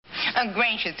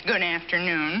Gracious good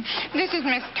afternoon. This is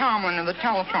Miss Tomlin of the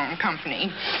telephone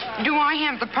company. Do I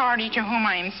have the party to whom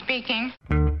I am speaking?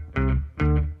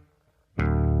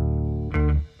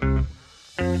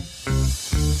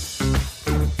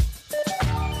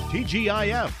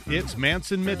 TGIF, it's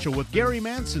Manson Mitchell with Gary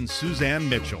Manson, Suzanne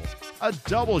Mitchell. A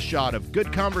double shot of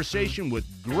good conversation with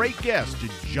great guests to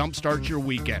jumpstart your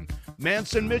weekend.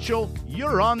 Manson Mitchell,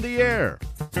 you're on the air.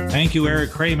 Thank you, Eric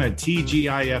Kramer,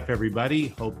 TGIF, everybody.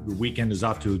 Hope the weekend is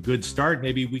off to a good start.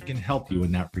 Maybe we can help you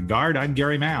in that regard. I'm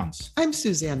Gary Mounds. I'm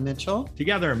Suzanne Mitchell.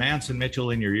 Together, Manson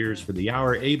Mitchell in your ears for the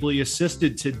hour, ably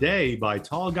assisted today by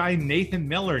tall guy Nathan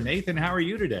Miller. Nathan, how are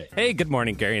you today? Hey, good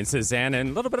morning, Gary and Suzanne. And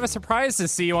a little bit of a surprise to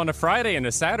see you on a Friday and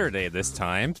a Saturday this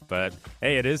time. But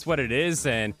hey, it is what it is.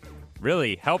 And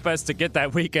really help us to get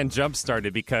that weekend jump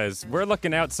started, because we're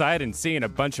looking outside and seeing a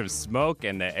bunch of smoke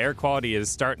and the air quality is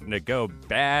starting to go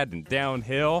bad and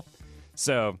downhill.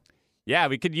 So, yeah,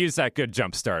 we could use that good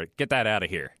jump start. Get that out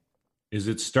of here. Is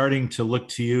it starting to look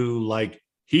to you like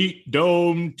Heat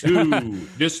Dome 2?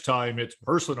 This time it's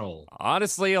personal.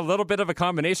 Honestly, a little bit of a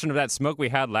combination of that smoke we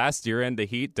had last year and the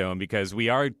Heat Dome, because we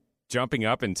are jumping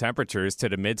up in temperatures to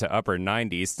the mid to upper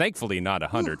 90s. Thankfully not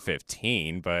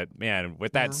 115, but man,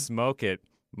 with that smoke, it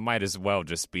might as well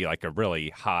just be like a really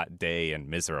hot day and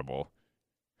miserable.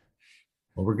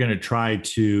 Well, we're going to try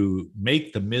to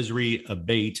make the misery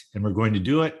abate, and we're going to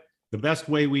do it the best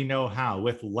way we know how,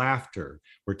 with laughter.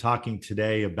 We're talking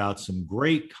today about some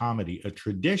great comedy, a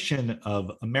tradition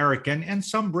of American and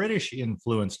some British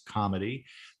influenced comedy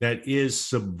that is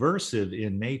subversive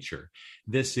in nature.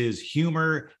 This is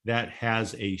humor that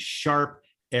has a sharp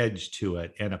edge to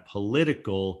it and a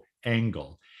political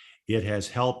angle. It has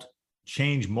helped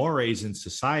change mores in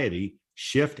society,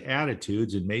 shift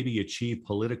attitudes, and maybe achieve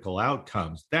political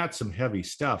outcomes. That's some heavy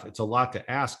stuff. It's a lot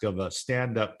to ask of a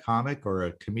stand-up comic or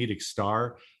a comedic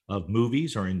star of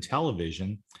movies or in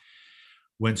television.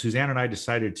 When Suzanne and I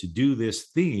decided to do this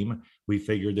theme, we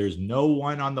figured there's no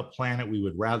one on the planet we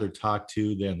would rather talk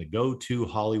to than the go-to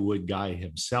Hollywood guy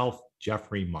himself,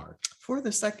 Geoffrey Mark. For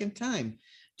the second time,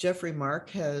 Geoffrey Mark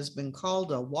has been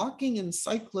called a walking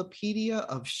encyclopedia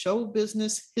of show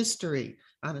business history.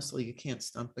 Honestly, you can't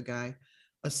stump the guy.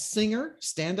 A singer,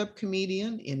 stand-up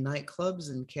comedian in nightclubs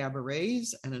and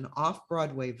cabarets, and an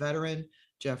off-Broadway veteran,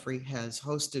 Geoffrey has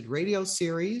hosted radio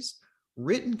series,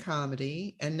 written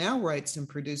comedy, and now writes and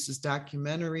produces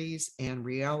documentaries and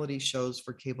reality shows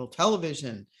for cable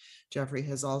television. Geoffrey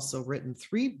has also written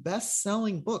 3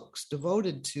 best-selling books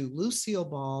devoted to Lucille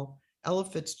Ball, Ella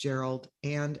Fitzgerald,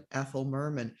 and Ethel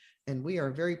Merman. And we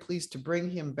are very pleased to bring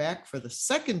him back for the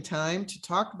second time to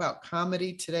talk about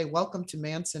comedy today. Welcome to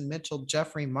Manson Mitchell,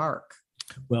 Geoffrey Mark.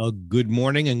 Well, good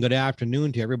morning and good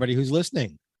afternoon to everybody who's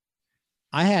listening.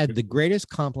 I had the greatest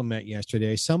compliment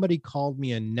yesterday. Somebody called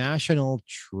me a national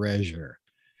treasure.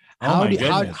 How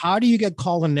do you get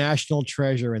called a national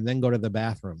treasure and then go to the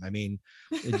bathroom? I mean,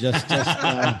 it just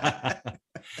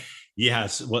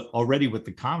Yes, well, already with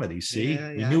the comedy, see?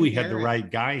 We knew we had the right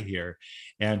guy here.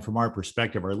 And from our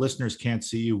perspective, our listeners can't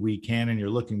see you, we can, and you're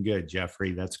looking good,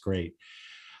 Geoffrey. That's great.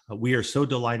 We are so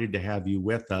delighted to have you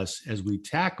with us as we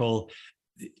tackle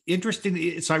interesting.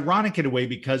 It's ironic in a way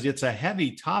because it's a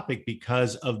heavy topic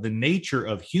because of the nature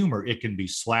of humor. It can be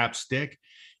slapstick.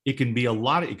 It can be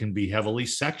it can be heavily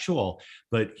sexual,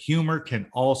 but humor can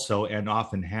also and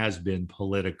often has been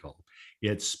political.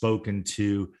 It's spoken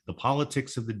to the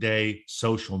politics of the day,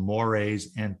 social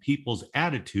mores, and people's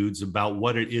attitudes about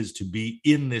what it is to be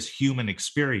in this human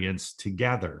experience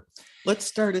together. Let's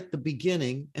start at the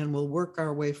beginning and we'll work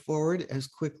our way forward as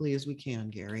quickly as we can,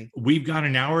 Gary. We've got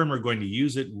an hour and we're going to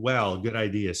use it well. Good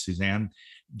idea, Suzanne.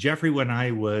 Geoffrey, when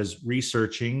I was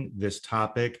researching this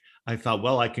topic, I thought,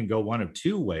 well, I can go one of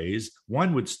 2 ways.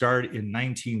 One would start in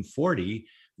 1940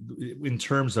 in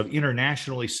terms of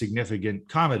internationally significant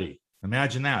comedy.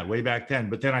 Imagine that, way back then.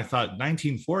 But then I thought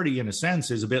 1940, in a sense,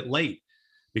 is a bit late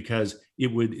because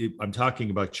I'm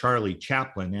talking about Charlie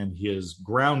Chaplin and his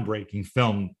groundbreaking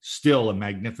film, still a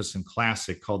magnificent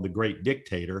classic called The Great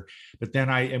Dictator. But then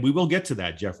and we will get to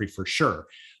that, Geoffrey, for sure.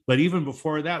 But even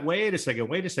before that, wait a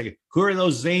second. Who are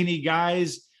those zany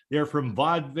guys? They're from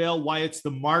vaudeville. Why, it's the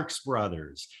Marx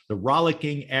Brothers, the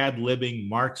rollicking, ad-libbing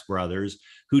Marx Brothers,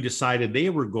 who decided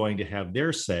they were going to have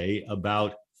their say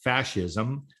about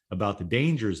fascism, about the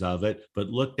dangers of it, but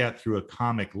looked at through a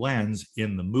comic lens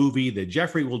in the movie that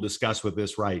Geoffrey will discuss with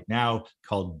us right now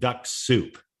called Duck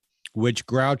Soup. Which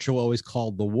Groucho always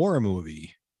called the war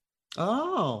movie.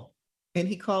 Oh, and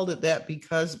he called it that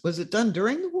because, was it done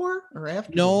during the war or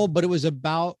after? No, but it was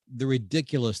about the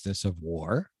ridiculousness of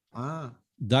war.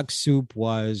 Duck Soup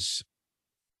was,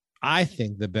 I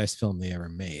think, the best film they ever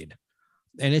made.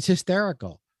 and it's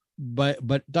hysterical.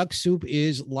 But Duck Soup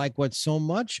is like what so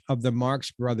much of the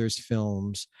Marx Brothers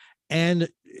films, and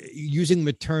using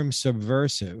the term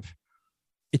subversive,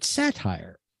 it's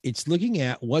satire. It's looking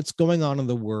at what's going on in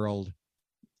the world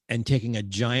and taking a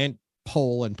giant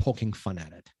pole and poking fun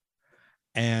at it.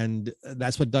 And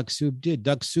that's what Duck Soup did.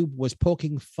 Duck Soup was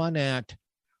poking fun at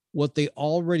what they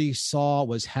already saw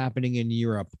was happening in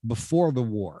Europe before the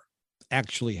war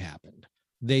actually happened.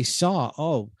 They saw,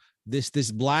 oh, this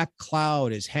black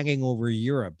cloud is hanging over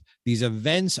Europe. These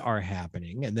events are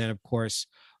happening. And then, of course,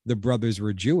 the brothers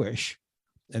were Jewish,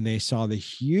 and they saw the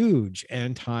huge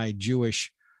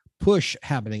anti-Jewish push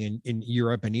happening in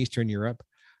Europe and Eastern Europe.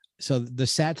 So the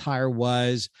satire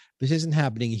was, this isn't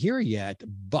happening here yet,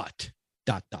 but ...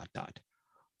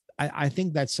 I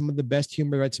think that's some of the best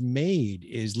humor that's made,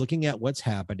 is looking at what's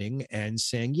happening and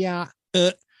saying,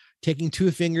 taking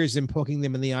two fingers and poking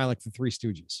them in the eye like the Three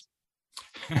Stooges.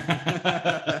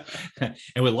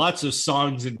 And with lots of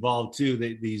songs involved too,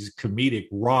 these comedic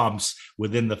romps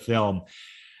within the film.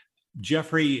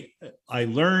 Jeffrey, I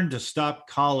learned to stop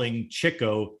calling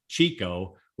Chico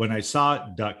when I saw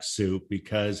Duck Soup,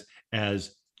 because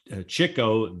as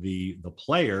Chico, the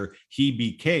player, he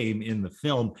became in the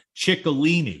film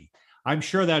Ciccolini. I'm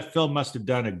sure that film must have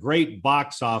done a great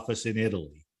box office in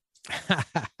Italy.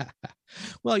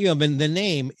 Well, the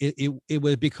name, it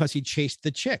was because he chased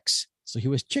the chicks. So he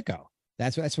was Chico.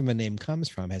 That's where the name comes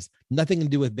from. It has nothing to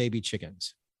do with baby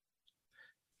chickens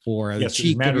or the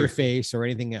cheek of your face or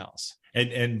anything else.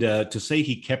 And to say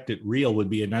he kept it real would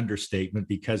be an understatement,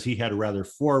 because he had a rather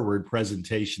forward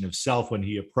presentation of self when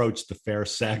he approached the fair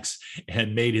sex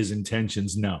and made his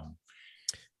intentions known.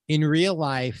 In real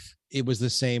life, it was the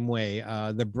same way.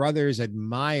 The brothers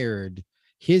admired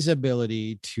his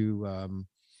ability to,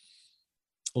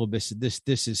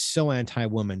 this is so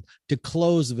anti-woman, to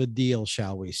close the deal,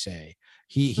 shall we say.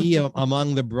 He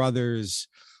among the brothers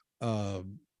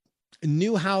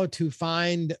knew how to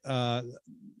find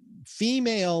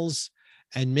females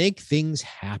and make things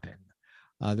happen.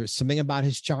 There's something about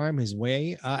his charm, his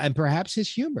way, and perhaps his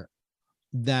humor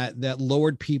that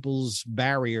lowered people's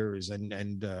barriers,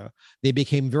 and they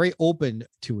became very open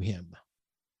to him.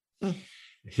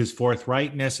 His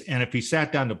forthrightness, and if he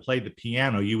sat down to play the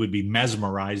piano, you would be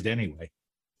mesmerized anyway.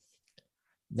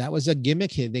 That was a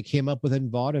gimmick they came up with in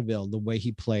vaudeville, the way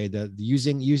he played,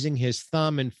 using his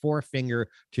thumb and forefinger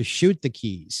to shoot the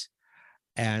keys.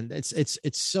 And it's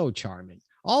so charming.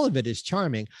 All of it is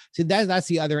charming. See, that's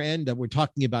the other end of, we're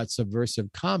talking about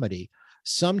subversive comedy.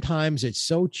 Sometimes it's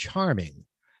so charming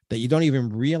that you don't even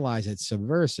realize it's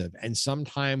subversive. And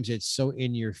sometimes it's so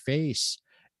in your face,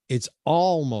 it's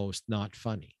almost not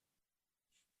funny.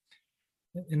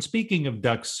 And speaking of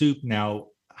Duck Soup now,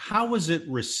 how was it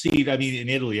received? I mean, in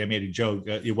Italy, I made a joke.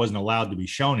 It wasn't allowed to be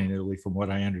shown in Italy, from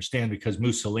what I understand, because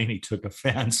Mussolini took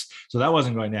offense. So that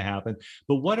wasn't going to happen.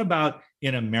 But what about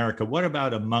in America? What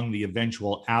about among the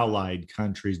eventual Allied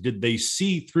countries? Did they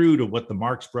see through to what the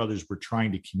Marx Brothers were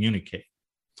trying to communicate?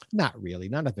 Not really,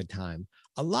 not at the time.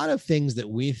 A lot of things that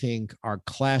we think are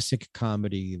classic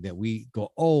comedy, that we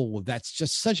go, oh, that's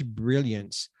just such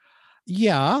brilliance.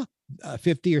 Yeah.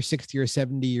 50 or 60 or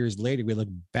 70 years later, we look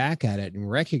back at it and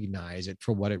recognize it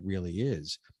for what it really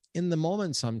is. In the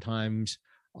moment, sometimes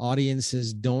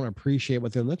audiences don't appreciate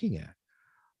what they're looking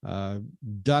at.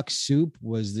 Duck Soup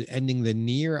was ending the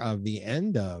near of the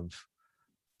end of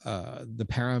the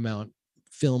Paramount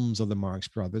films of the Marx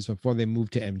Brothers before they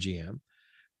moved to MGM.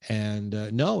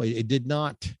 And no, it did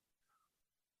not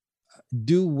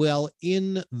do well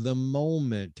in the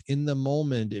moment. In the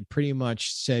moment, it pretty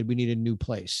much said we need a new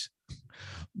place.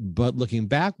 But looking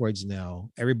backwards now,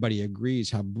 everybody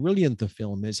agrees how brilliant the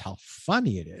film is, how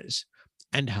funny it is,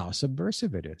 and how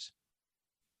subversive it is.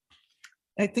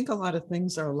 I think a lot of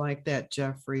things are like that,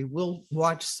 Jeffrey. We'll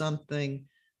watch something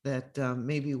that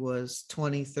maybe was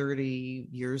 20, 30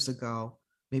 years ago,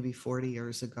 maybe 40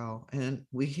 years ago, and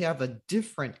we have a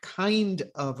different kind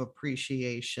of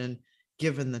appreciation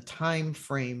given the time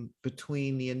frame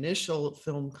between the initial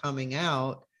film coming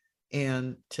out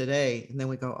and today. And then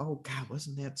we go, oh God,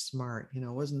 wasn't that smart?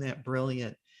 Wasn't that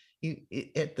brilliant?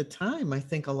 At the time, I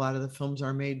think a lot of the films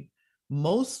are made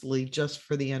mostly just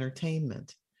for the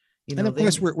entertainment. And of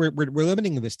course, we're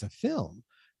limiting this to film.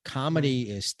 Comedy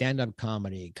is stand-up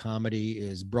comedy. Comedy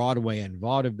is Broadway and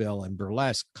vaudeville and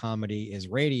burlesque. Comedy is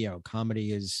radio.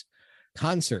 Comedy is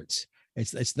concerts.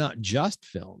 It's not just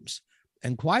films.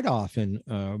 And quite often,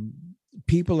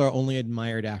 people are only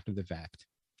admired after the fact.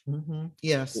 Mm-hmm.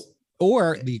 Yes.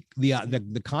 Or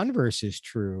the converse is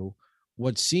true.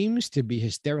 What seems to be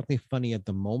hysterically funny at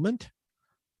the moment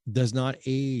does not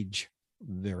age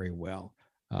very well.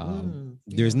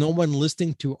 There's no one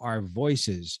listening to our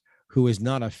voices who is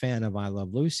not a fan of I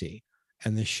Love Lucy.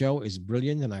 And the show is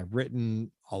brilliant. And I've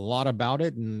written a lot about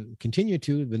it and continue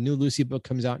to. The new Lucy book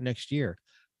comes out next year.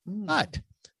 But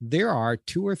there are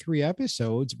 2 or 3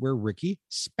 episodes where Ricky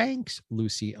spanks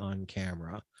Lucy on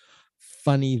camera.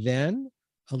 Funny then,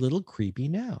 a little creepy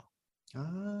now.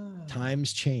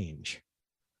 Times change.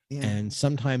 Yeah. And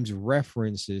sometimes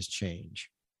references change.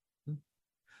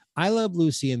 I Love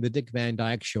Lucy and the Dick Van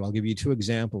Dyke Show. I'll give you 2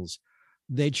 examples.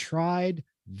 They tried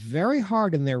very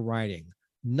hard in their writing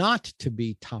not to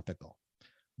be topical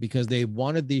because they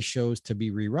wanted these shows to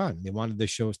be rerun. They wanted the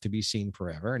shows to be seen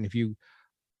forever. And if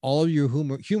all of your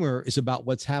humor is about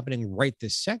what's happening right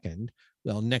this second,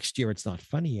 well, next year it's not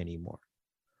funny anymore.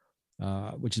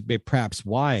 Which is perhaps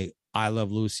why I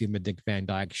Love Lucy and the Dick Van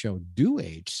Dyke Show do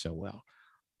age so well.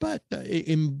 But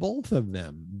in both of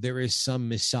them, there is some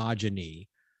misogyny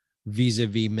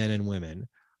vis-a-vis men and women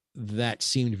that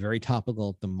seemed very topical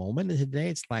at the moment. And today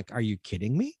it's like, are you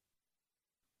kidding me?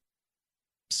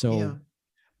 So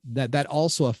that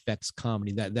also affects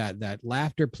comedy, that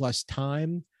laughter plus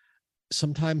time.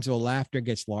 Sometimes the laughter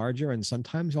gets larger and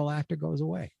sometimes the laughter goes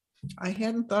away. I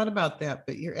hadn't thought about that,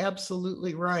 but you're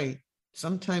absolutely right.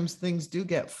 Sometimes things do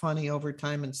get funny over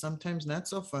time and sometimes not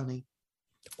so funny.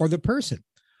 Or the person.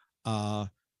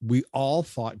 We all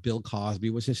thought Bill Cosby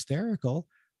was hysterical.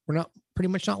 We're pretty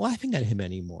much not laughing at him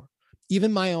anymore.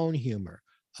 Even my own humor.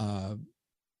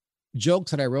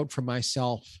 Jokes that I wrote for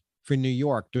myself for New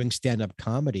York doing stand-up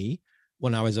comedy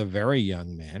when I was a very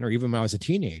young man, or even when I was a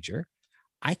teenager.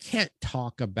 I can't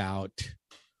talk about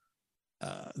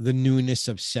the newness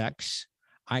of sex.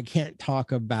 I can't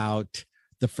talk about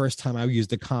the first time I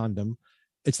used a condom.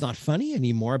 It's not funny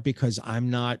anymore because I'm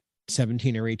not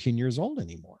 17 or 18 years old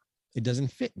anymore. It doesn't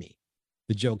fit me.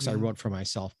 The jokes I wrote for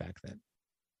myself back then.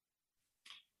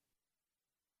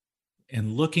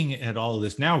 And looking at all of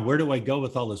this now, where do I go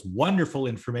with all this wonderful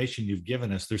information you've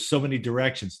given us? There's so many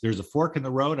directions. There's a fork in the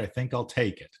road. I think I'll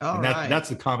take it. That's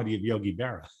the comedy of Yogi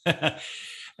Berra.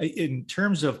 In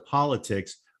terms of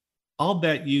politics, I'll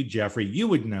bet you, Geoffrey, you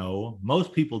would know.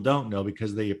 Most people don't know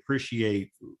because they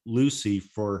appreciate Lucy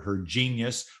for her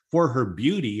genius, for her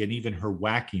beauty, and even her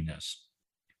wackiness.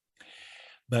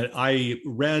 But I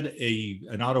read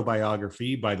an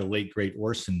autobiography by the late, great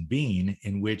Orson Bean,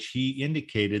 in which he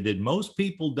indicated that most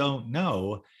people don't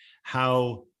know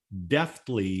how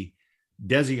deftly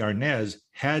Desi Arnaz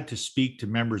had to speak to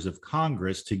members of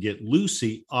Congress to get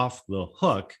Lucy off the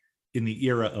hook in the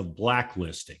era of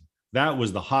blacklisting. That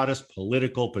was the hottest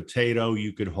political potato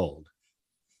you could hold.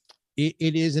 It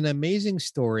is an amazing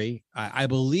story. I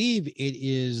believe it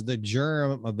is the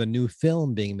germ of the new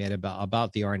film being made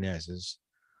about the Arnazes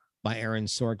by Aaron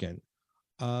Sorkin.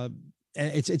 And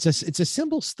it's a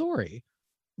simple story,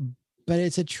 but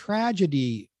it's a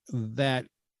tragedy that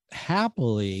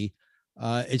happily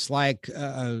it's like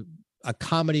a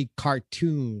comedy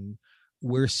cartoon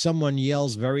where someone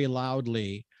yells very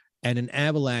loudly and an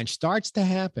avalanche starts to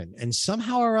happen, and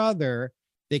somehow or other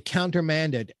they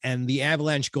countermand it and the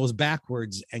avalanche goes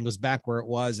backwards and goes back where it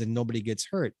was and nobody gets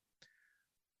hurt.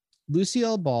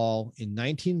 Lucille Ball in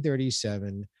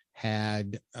 1937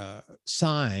 had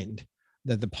signed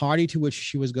that the party to which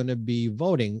she was going to be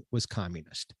voting was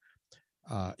communist.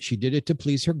 She did it to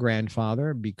please her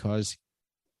grandfather because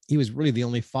he was really the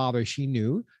only father she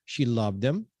knew. She loved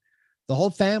him. The whole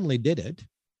family did it.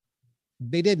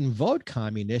 They didn't vote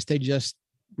communist. They just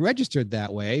registered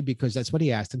that way because that's what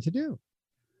he asked them to do.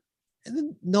 And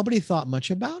then nobody thought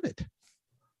much about it.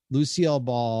 Lucille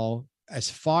Ball, as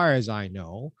far as I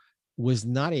know, was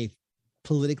not a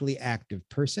politically active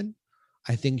person.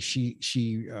 I think she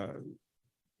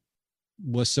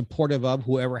was supportive of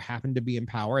whoever happened to be in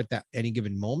power at any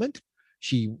given moment.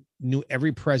 She knew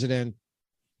every president,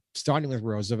 starting with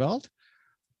Roosevelt.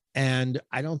 And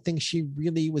I don't think she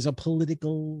really was a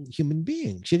political human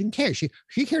being. She didn't care. She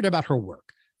cared about her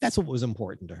work. That's what was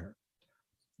important to her.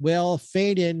 Well,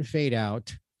 fade in, fade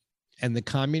out. And the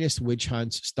communist witch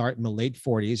hunts start in the late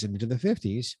 40s and into the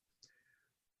 50s.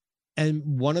 And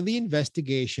one of the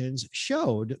investigations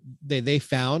showed they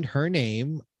found her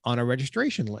name on a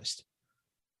registration list.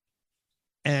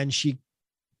 And she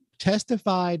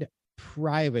testified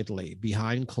privately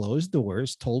behind closed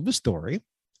doors, told the story,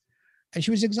 and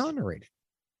she was exonerated.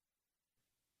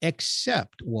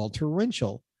 Except Walter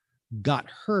Winchell got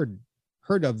heard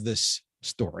of this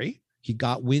story. He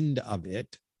got wind of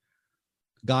it.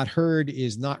 Got heard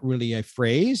is not really a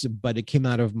phrase, but it came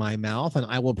out of my mouth and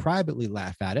I will privately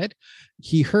laugh at it.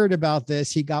 He heard about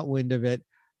this, he got wind of it,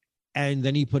 and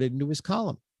then he put it into his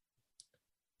column.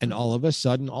 And all of a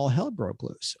sudden, all hell broke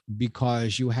loose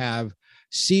because you have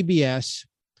CBS,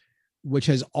 which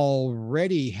has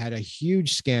already had a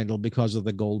huge scandal because of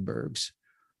the Goldbergs,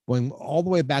 going all the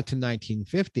way back to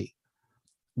 1950,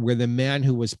 where the man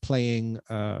who was playing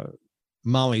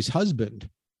Molly's husband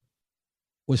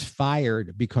was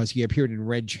fired because he appeared in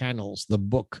Red Channels, the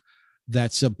book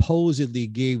that supposedly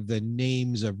gave the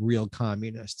names of real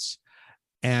communists.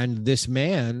 And this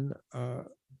man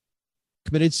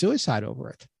committed suicide over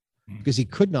it because he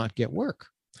could not get work.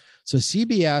 So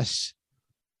CBS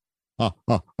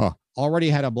already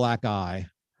had a black eye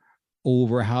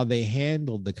over how they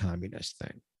handled the communist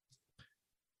thing.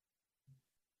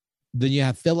 Then you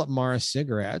have Philip Morris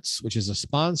Cigarettes, which is a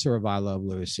sponsor of I Love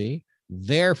Lucy.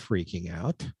 They're freaking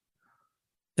out.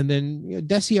 And then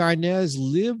Desi Arnaz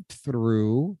lived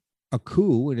through a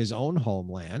coup in his own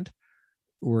homeland,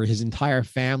 where his entire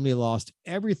family lost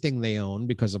everything they owned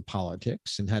because of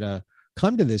politics and had to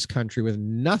come to this country with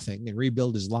nothing and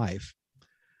rebuild his life.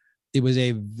 It was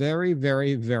a very,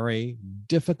 very, very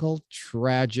difficult,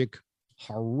 tragic,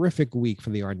 horrific week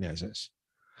for the Arnazes.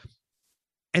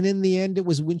 And in the end, it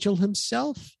was Winchell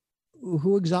himself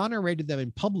who exonerated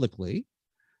them publicly,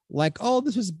 like, oh,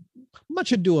 this was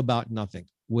much ado about nothing.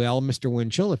 Well, Mr.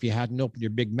 Winchell, if you hadn't opened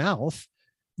your big mouth,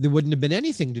 there wouldn't have been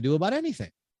anything to do about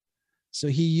anything. So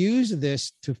he used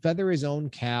this to feather his own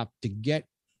cap, to get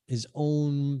his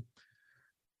own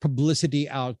publicity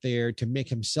out there, to make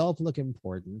himself look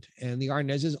important. And the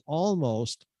Arnazes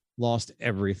almost lost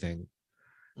everything.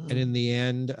 And in the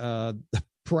end, the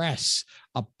press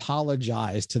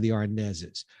apologized to the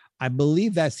Arnazes. I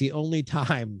believe that's the only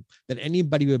time that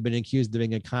anybody who had been accused of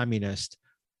being a communist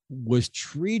was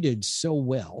treated so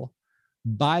well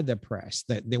by the press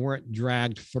that they weren't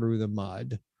dragged through the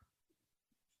mud,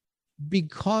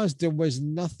 because there was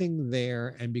nothing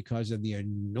there and because of the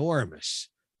enormous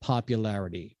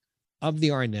popularity of the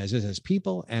Arnazes as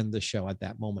people and the show at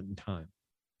that moment in time.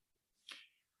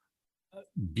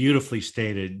 Beautifully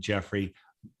stated, Geoffrey.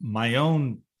 My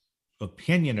own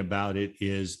opinion about it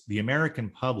is the American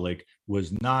public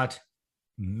was not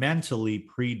mentally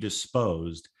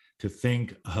predisposed to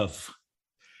think of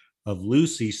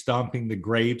Lucy stomping the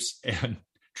grapes and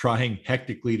trying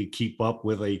hectically to keep up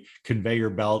with a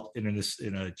conveyor belt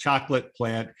in a chocolate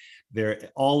plant. There,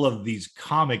 all of these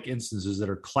comic instances that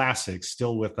are classics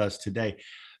still with us today.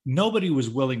 Nobody was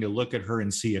willing to look at her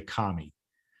and see a commie.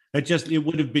 It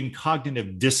would have been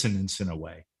cognitive dissonance in a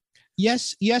way.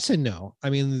 Yes and no. I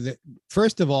mean,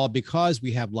 first of all, because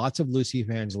we have lots of Lucy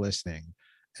fans listening,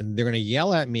 and they're going to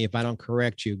yell at me if I don't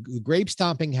correct you, grape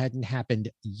stomping hadn't happened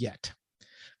yet.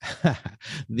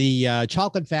 The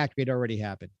chocolate factory had already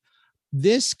happened.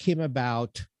 This came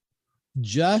about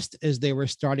just as they were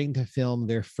starting to film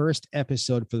their first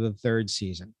episode for the third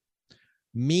season,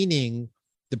 meaning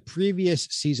the previous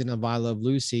season of I Love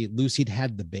Lucy, Lucy'd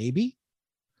had the baby.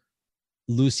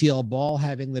 Lucille Ball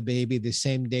having the baby the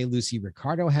same day Lucy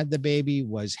Ricardo had the baby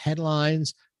was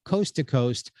headlines coast to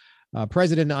coast.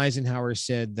 President Eisenhower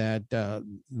said that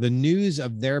the news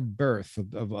of their birth,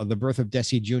 of the birth of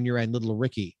Desi Jr. and little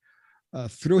Ricky,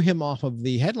 threw him off of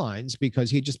the headlines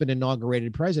because he'd just been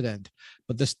inaugurated president.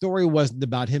 But the story wasn't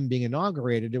about him being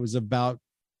inaugurated. It was about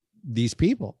these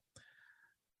people.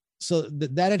 So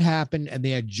that had happened, and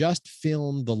they had just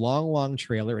filmed the long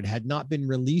trailer. It had not been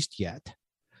released yet.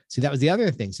 See, that was the other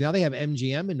thing. So now they have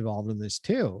MGM involved in this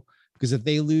too, because if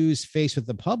they lose face with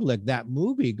the public, that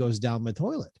movie goes down the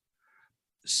toilet.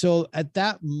 So at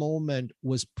that moment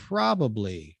was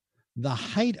probably the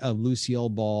height of Lucille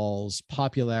Ball's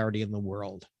popularity in the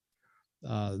world.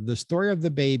 The story of the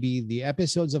baby, the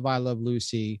episodes of I Love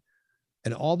Lucy,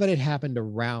 and all that had happened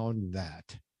around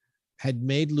that had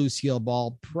made Lucille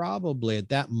Ball probably at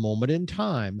that moment in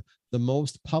time the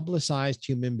most publicized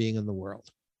human being in the world.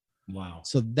 Wow.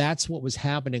 So that's what was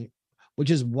happening, which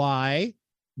is why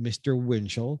Mr.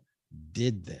 Winchell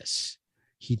did this.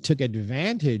 He took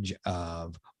advantage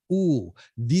of,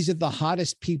 these are the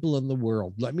hottest people in the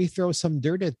world. Let me throw some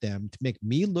dirt at them to make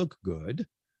me look good.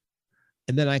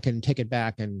 And then I can take it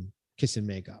back and kiss and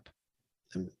make up.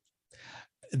 And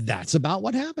that's about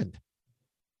what happened.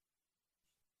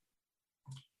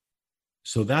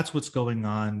 So that's what's going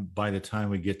on by the time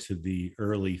we get to the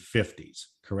early 50s,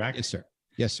 correct? Yes, sir.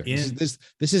 Yes, sir.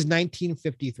 This is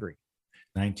 1953.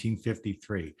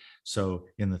 1953. So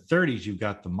in the 30s, you've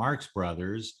got the Marx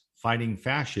Brothers fighting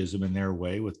fascism in their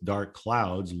way with dark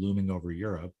clouds looming over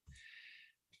Europe.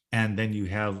 And then you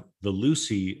have the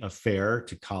Lucy affair,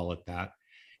 to call it that.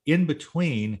 In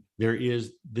between, there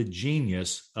is the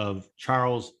genius of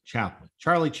Charlie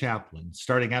Chaplin,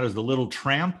 starting out as the little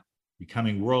tramp,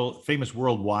 becoming famous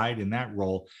worldwide in that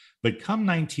role. But come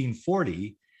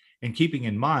 1940, And keeping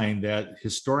in mind that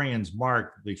historians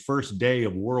mark the first day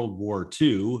of World War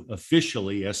II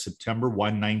officially as September 1,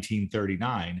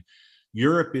 1939,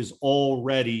 Europe is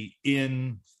already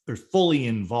fully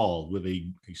involved with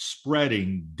a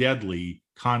spreading, deadly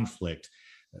conflict.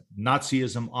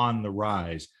 Nazism on the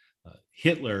rise,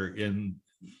 Hitler in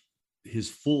his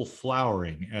full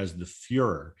flowering as the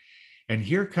Fuhrer. And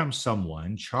here comes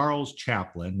someone, Charles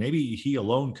Chaplin, maybe he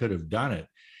alone could have done it,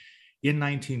 in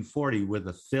 1940 with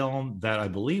a film that I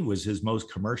believe was his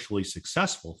most commercially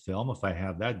successful film, if I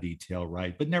have that detail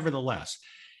right. But nevertheless,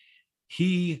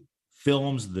 he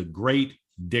films The Great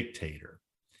Dictator.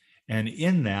 And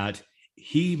in that,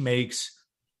 he makes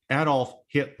Adolf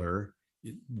Hitler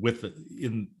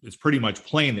it's pretty much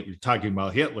plain that we're talking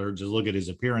about Hitler, just look at his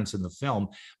appearance in the film,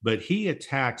 but he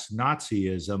attacks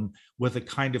Nazism with a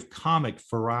kind of comic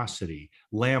ferocity,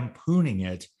 lampooning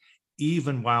it,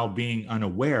 even while being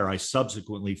unaware. I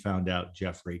subsequently found out,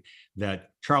 Geoffrey, that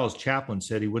Charles Chaplin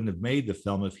said he wouldn't have made the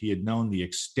film if he had known the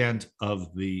extent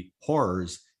of the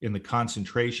horrors in the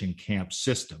concentration camp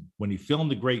system. When he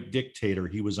filmed The Great Dictator,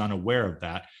 he was unaware of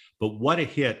that. But what a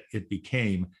hit it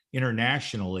became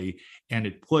internationally. And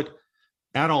it put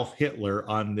Adolf Hitler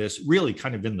on this really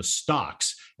kind of in the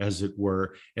stocks, as it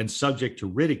were, and subject to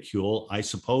ridicule, I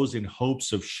suppose, in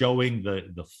hopes of showing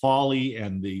the folly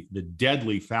and the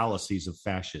deadly fallacies of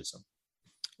fascism.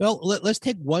 Well, let's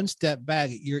take one step back.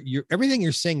 Everything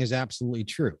you're saying is absolutely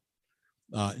true.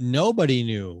 Nobody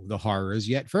knew the horrors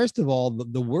yet. First of all,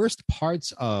 the worst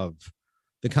parts of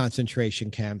the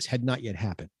concentration camps had not yet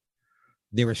happened.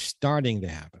 They were starting to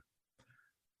happen.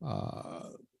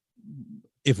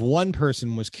 If one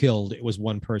person was killed, it was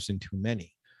one person too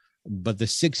many. But the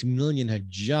 6 million had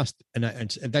just, and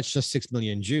that's just 6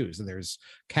 million Jews. And there's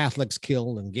Catholics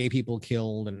killed and gay people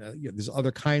killed, and there's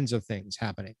other kinds of things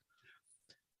happening.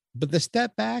 But the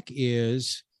step back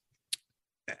is,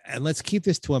 and let's keep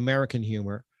this to American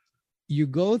humor. You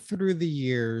go through the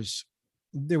years,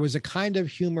 there was a kind of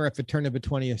humor at the turn of the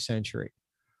 20th century.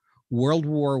 World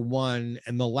War I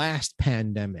and the last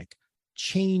pandemic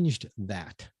changed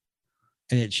that.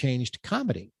 And it changed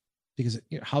comedy. Because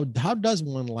how does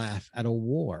one laugh at a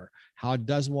war? How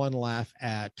does one laugh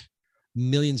at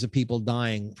millions of people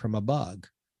dying from a bug?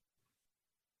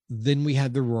 Then we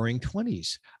had the Roaring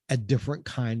 '20s, a different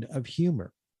kind of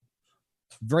humor.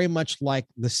 Very much like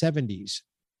the 70s.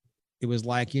 It was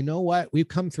like, you know what? We've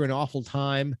come through an awful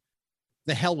time.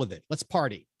 The hell with it. Let's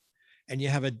party. And you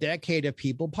have a decade of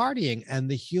people partying, and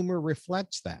the humor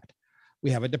reflects that.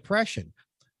 We have a depression.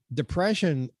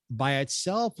 Depression by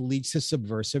itself leads to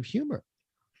subversive humor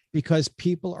because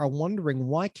people are wondering,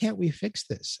 why can't we fix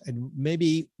this? And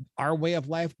maybe our way of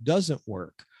life doesn't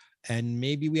work. And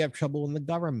maybe we have trouble in the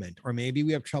government, or maybe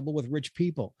we have trouble with rich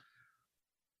people.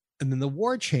 And then the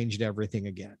war changed everything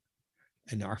again.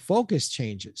 And our focus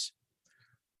changes.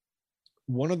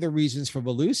 One of the reasons for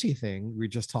the Lucy thing we were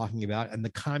just talking about and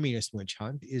the communist witch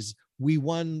hunt is we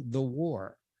won the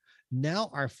war. Now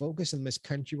our focus in this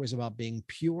country was about being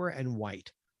pure and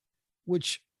white,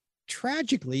 which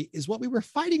tragically is what we were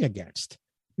fighting against.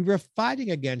 We were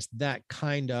fighting against that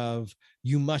kind of,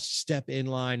 you must step in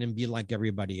line and be like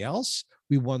everybody else.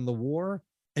 We won the war,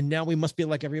 and now we must be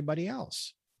like everybody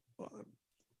else.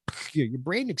 Your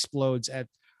brain explodes at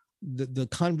the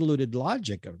convoluted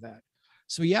logic of that.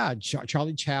 So yeah,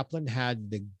 Charlie Chaplin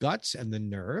had the guts and the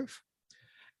nerve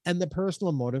and the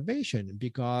personal motivation,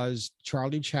 because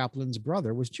Charlie Chaplin's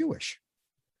brother was Jewish.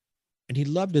 And he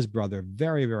loved his brother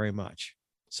very, very much.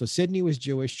 So Sidney was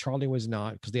Jewish, Charlie was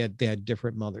not, because they had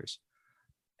different mothers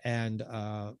and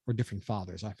or different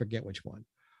fathers. I forget which one.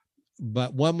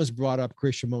 But one was brought up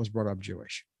Christian, one was brought up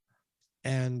Jewish.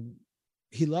 And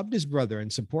he loved his brother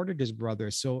and supported his brother.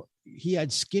 So he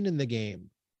had skin in the game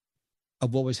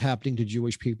of what was happening to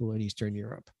Jewish people in Eastern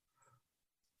Europe.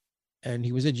 And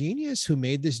he was a genius who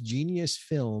made this genius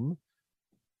film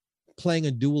playing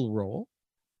a dual role.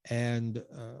 And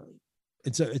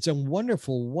it's a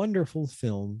wonderful, wonderful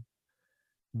film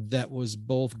that was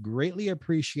both greatly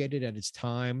appreciated at its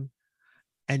time.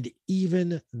 And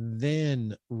even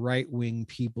then, right-wing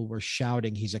people were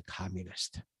shouting he's a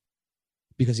communist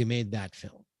because he made that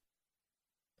film.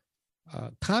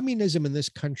 Communism in this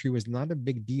country was not a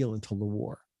big deal until the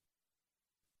war.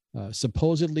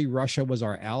 Supposedly, Russia was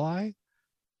our ally,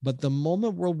 but the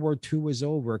moment World War II was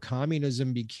over,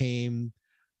 communism became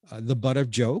the butt of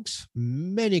jokes.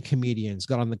 Many comedians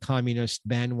got on the communist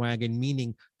bandwagon,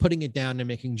 meaning putting it down and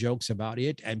making jokes about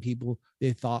it, and people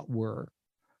they thought were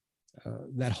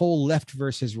that whole left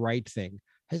versus right thing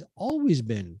has always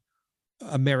been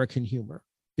American humor,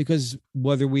 because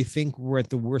whether we think we're at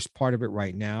the worst part of it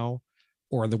right now,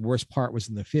 or the worst part was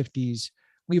in the 50s.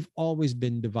 We've always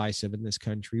been divisive in this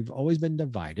country. We've always been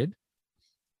divided.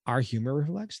 Our humor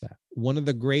reflects that. One of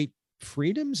the great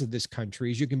freedoms of this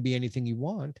country is you can be anything you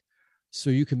want. So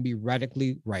you can be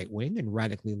radically right-wing and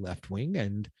radically left-wing,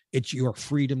 and it's your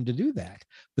freedom to do that.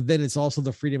 But then it's also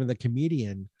the freedom of the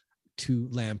comedian to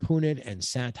lampoon it and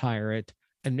satire it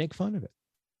and make fun of it.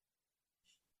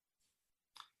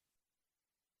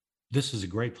 This is a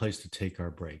great place to take our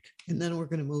break. And then we're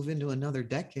going to move into another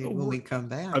decade when we come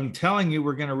back. I'm telling you,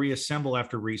 we're going to reassemble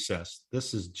after recess.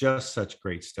 This is just such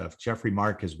great stuff. Geoffrey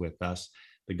Mark is with us,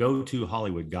 the go-to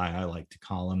Hollywood guy, I like to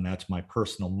call him. That's my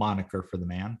personal moniker for the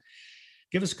man.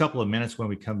 Give us a couple of minutes when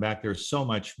we come back. There's so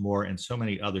much more and so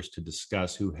many others to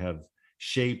discuss who have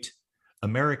shaped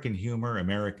American humor,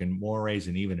 American mores,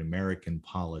 and even American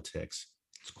politics.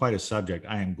 It's quite a subject.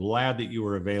 I am glad that you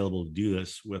were available to do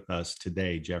this with us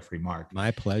today, Geoffrey Mark.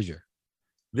 My pleasure.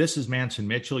 This is Manson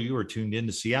Mitchell. You are tuned in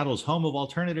to Seattle's home of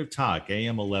alternative talk,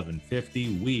 AM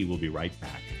 1150. We will be right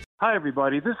back. Hi,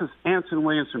 everybody. This is Anson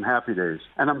Williams from Happy Days,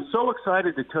 and I'm so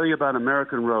excited to tell you about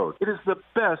American Road. It is the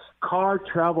best car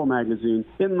travel magazine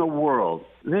in the world.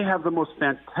 They have the most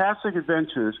fantastic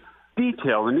adventures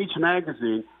detailed in each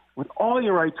magazine with all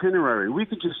your itinerary. We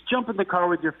could just jump in the car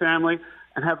with your family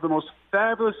and have the most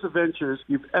fabulous adventures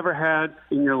you've ever had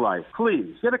in your life.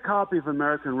 Please get a copy of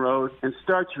American Road and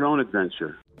start your own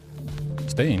adventure.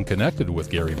 Staying connected with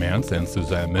Gary Mance and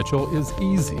Suzanne Mitchell is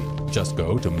easy. Just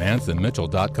go to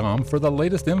manceandmitchell.com for the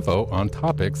latest info on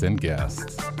topics and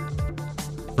guests.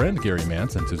 Friend Gary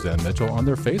Mance and Suzanne Mitchell on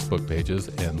their Facebook pages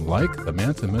and like the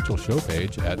Mance and Mitchell show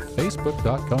page at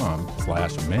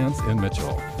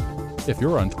facebook.com/manceandmitchell. If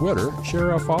you're on Twitter,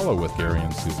 share a follow with Gary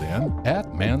and Suzanne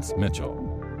at Mance Mitchell.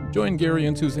 Join Gary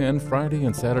and Suzanne Friday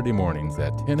and Saturday mornings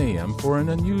at 10 a.m. for an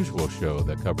unusual show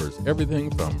that covers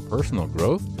everything from personal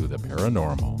growth to the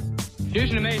paranormal.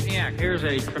 Here's an amazing act. Here's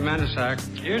a tremendous act.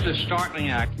 Here's a startling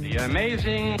act. The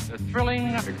amazing, the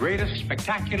thrilling, the greatest,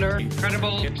 spectacular,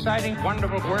 incredible, exciting,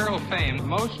 wonderful, world fame,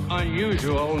 most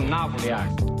unusual novelty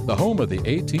act. The home of the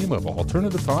A-team of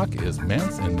Alternative Talk is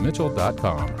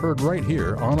manceandmitchell.com. Heard right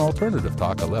here on Alternative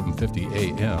Talk 1150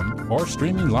 AM or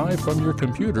streaming live from your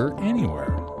computer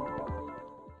anywhere.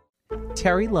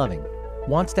 Terry Loving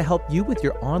wants to help you with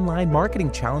your online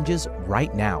marketing challenges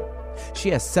right now. She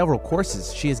has several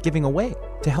courses she is giving away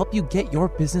to help you get your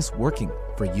business working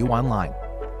for you online.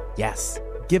 Yes,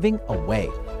 giving away.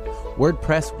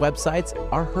 WordPress websites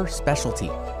are her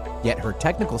specialty, yet her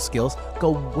technical skills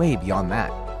go way beyond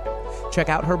that. Check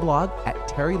out her blog at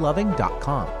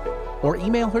terryloving.com or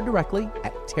email her directly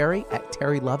at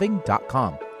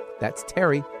terry@terryloving.com. That's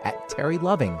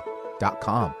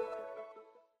terry@terryloving.com.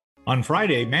 On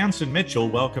Friday, Manson Mitchell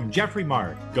welcomed Geoffrey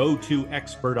Mark, go-to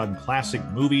expert on classic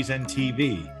movies and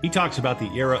TV. He talks about the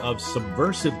era of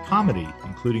subversive comedy,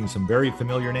 including some very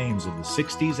familiar names of the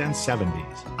 60s and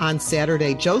 70s. On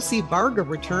Saturday, Josie Varga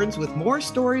returns with more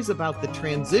stories about the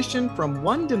transition from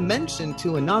one dimension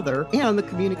to another and the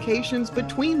communications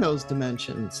between those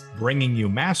dimensions. Bringing you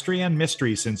mastery and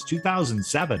mystery since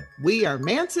 2007. We are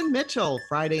Manson Mitchell,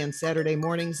 Friday and Saturday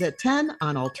mornings at 10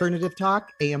 on Alternative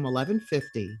Talk, AM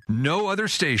 1150. No other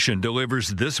station delivers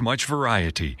this much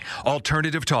variety.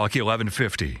 Alternative Talk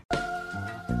 1150.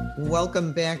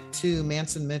 Welcome back to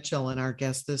Manson Mitchell and our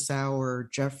guest this hour,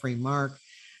 Geoffrey Mark.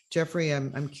 Geoffrey,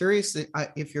 I'm curious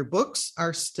if your books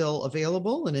are still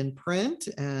available and in print,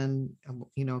 and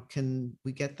can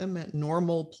we get them at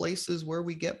normal places where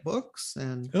we get books?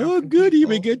 And oh, goody,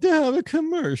 we get to have a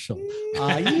commercial.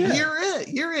 Yeah.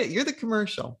 You're it. You're the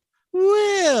commercial.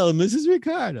 Well, Mrs.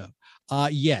 Ricardo.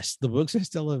 Yes, the books are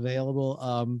still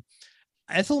available.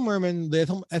 Ethel Merman,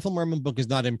 the Ethel Merman book is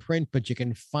not in print, but you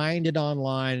can find it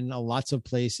online in lots of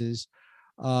places.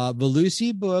 The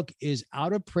Lucy book is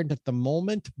out of print at the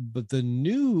moment, but the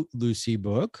new Lucy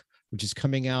book, which is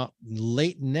coming out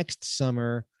late next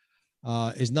summer,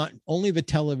 is not only the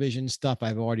television stuff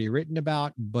I've already written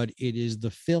about, but it is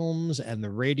the films and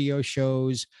the radio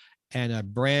shows and a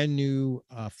brand new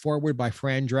foreword by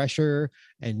Fran Drescher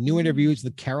and new interviews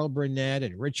with Carol Burnett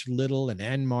and Rich Little and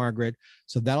Anne Margaret.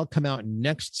 So that'll come out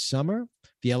next summer.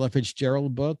 The Ella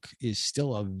Fitzgerald book is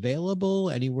still available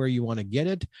anywhere you want to get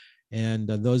it. And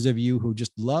those of you who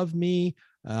just love me,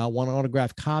 want an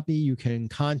autographed copy, you can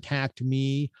contact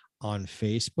me on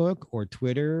Facebook or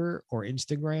Twitter or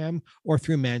Instagram or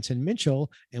through Manson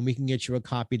Mitchell, and we can get you a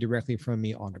copy directly from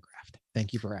me autographed.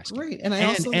 Thank you for asking. Great.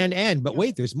 But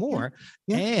wait, there's more.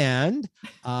 Yeah. And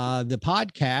the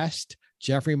podcast,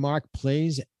 Geoffrey Mark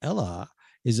Plays Ella,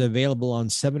 is available on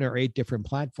 7 or 8 different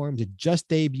platforms. It just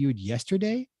debuted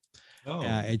yesterday.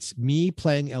 It's me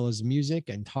playing Ella's music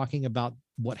and talking about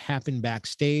what happened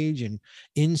backstage and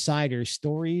insider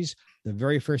stories. The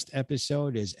very first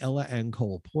episode is Ella and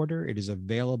Cole Porter. It is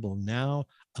available now.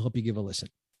 I hope you give a listen.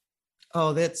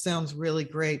 Oh, that sounds really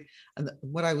great. And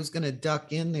what I was going to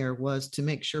duck in there was to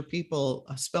make sure people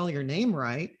spell your name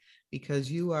right,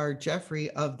 because you are Geoffrey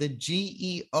of the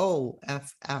Geoffrey.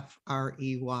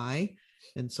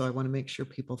 And so I want to make sure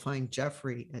people find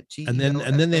Geoffrey at Geoffrey.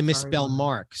 And then they misspell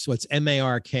Mark. So it's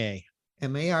Mark.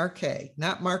 Mark,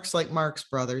 not Marks like Marx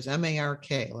Brothers, Mark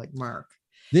like Mark.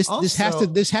 This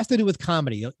has to do with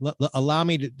comedy. Allow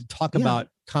me to talk about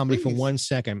comedy for 1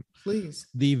 second. Please.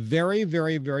 The very,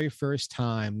 very, very first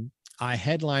time I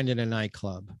headlined in a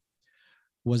nightclub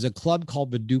was a club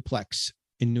called the Duplex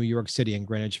in New York City in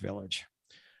Greenwich Village.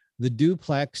 The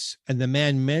Duplex, and the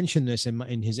man mentioned this in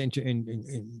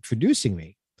introducing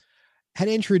me, had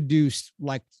introduced,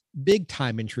 like big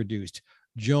time introduced,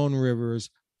 Joan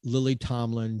Rivers, Lily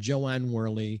Tomlin, Joanne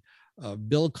Worley,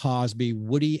 Bill Cosby,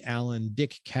 Woody Allen,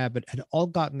 Dick Cavett had all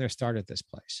gotten their start at this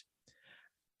place.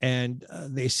 And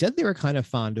they said they were kind of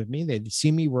fond of me. They'd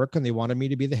seen me work and they wanted me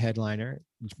to be the headliner,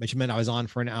 which meant I was on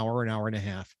for an hour and a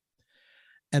half.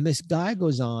 And this guy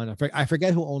goes on, I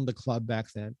forget who owned the club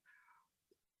back then,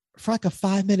 for like a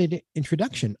 5-minute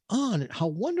introduction on how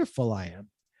wonderful I am.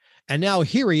 And now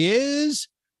here he is,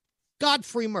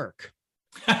 Geoffrey Mark.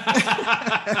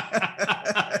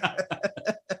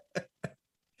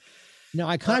 Now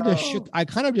I kind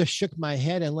of just shook my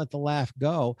head and let the laugh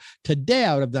go. Today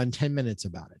I would have done 10 minutes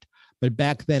about it. But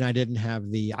back then I didn't have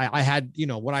I had,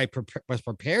 what I was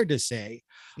prepared to say.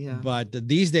 Yeah. But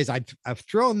these days I've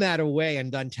thrown that away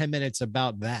and done 10 minutes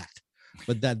about that.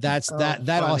 But that's that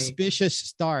auspicious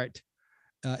start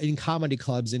in comedy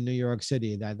clubs in New York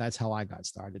City. That's how I got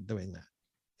started doing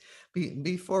that.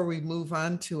 Before we move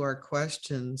on to our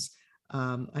questions,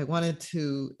 I wanted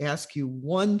to ask you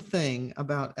one thing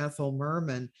about Ethel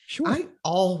Merman. Sure. I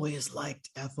always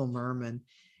liked Ethel Merman.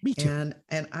 Me too.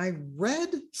 And I read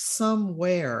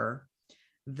somewhere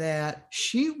that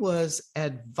she was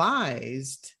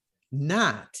advised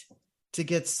not to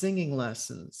get singing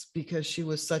lessons because she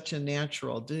was such a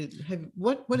natural.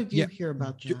 What did you hear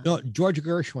about that? No, George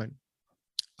Gershwin,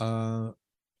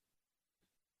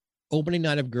 opening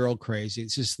night of Girl Crazy.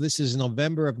 This is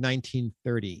November of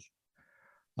 1930.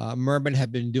 Merman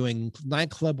had been doing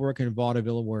nightclub work and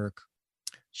vaudeville work.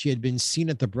 She had been seen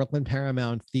at the Brooklyn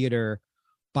Paramount Theater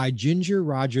by Ginger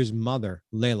Rogers' mother,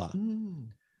 Layla,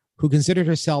 who considered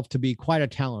herself to be quite a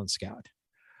talent scout.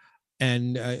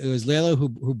 And it was Layla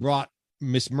who brought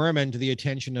Miss Merman to the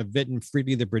attention of Vinton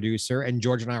Friedley, the producer, and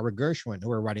George and Ira Gershwin, who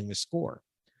were writing the score.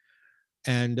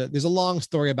 And there's a long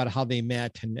story about how they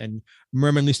met. And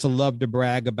Merman used to love to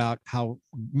brag about how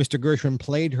Mr. Gershwin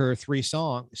played her 3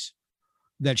 songs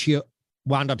that she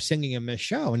wound up singing in this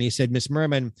show. And he said, Miss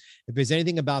Merman, if there's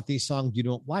anything about these songs you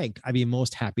don't like, I'd be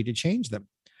most happy to change them.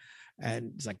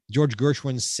 And it's like George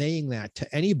Gershwin saying that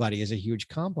to anybody is a huge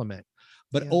compliment.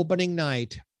 But opening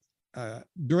night,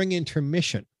 during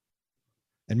intermission,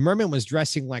 and Merman was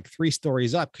dressing like 3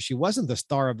 stories up because she wasn't the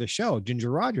star of the show.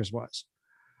 Ginger Rogers was.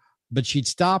 But she'd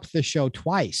stopped the show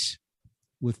twice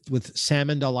with Sam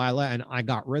and Delilah and I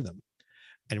Got Rhythm.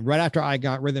 And right after I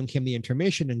Got Rhythm came the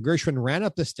intermission, and Gershwin ran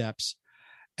up the steps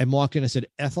and walked in and said,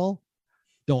 Ethel,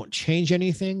 don't change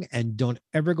anything and don't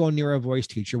ever go near a voice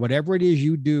teacher. Whatever it is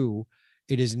you do,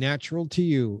 it is natural to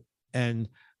you and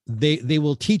they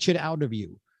will teach it out of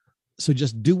you. So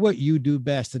just do what you do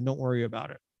best and don't worry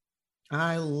about it.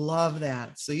 I love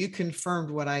that. So you confirmed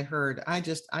what I heard. I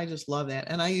just love that.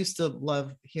 And I used to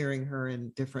love hearing her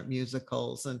in different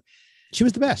musicals, and she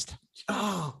was the best.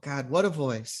 Oh God, what a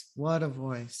voice. What a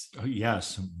voice. Oh,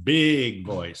 yes. Big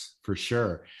voice for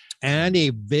sure. And a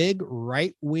big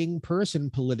right-wing person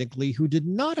politically who did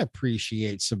not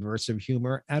appreciate subversive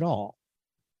humor at all.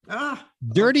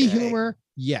 Dirty humor,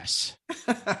 yes.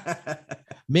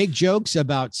 Make jokes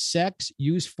about sex,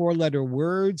 use 4-letter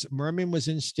words. Merman was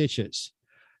in stitches.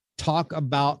 Talk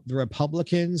about the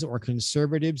Republicans or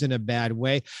conservatives in a bad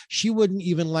way. She wouldn't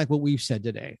even like what we've said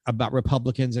today about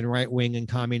Republicans and right-wing and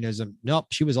communism. Nope,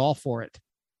 she was all for it.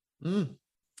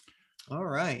 All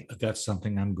right. That's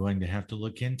something I'm going to have to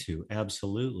look into.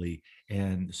 Absolutely.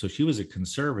 And so she was a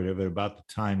conservative at about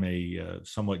the time a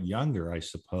somewhat younger, I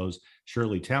suppose,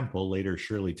 Shirley Temple, later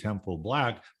Shirley Temple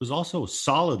Black, was also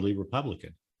solidly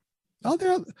Republican.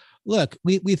 Look,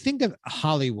 we think of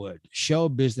Hollywood, show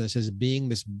business, as being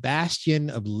this bastion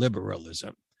of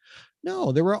liberalism.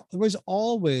 No, there was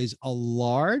always a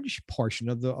large portion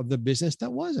of the business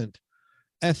that wasn't.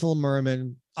 Ethel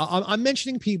Merman. I'm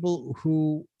mentioning people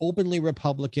who openly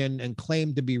Republican and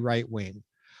claim to be right wing.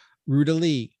 Ruta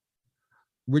Lee,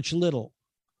 Rich Little,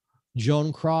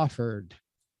 Joan Crawford,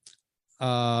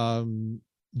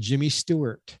 Jimmy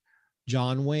Stewart,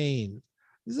 John Wayne.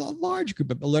 There's a large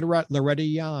group of Loretta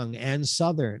Young, Ann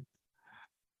Southern,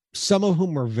 some of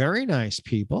whom were very nice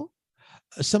people,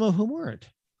 some of whom weren't,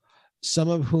 some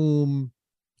of whom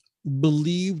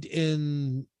believed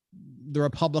in the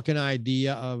Republican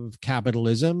idea of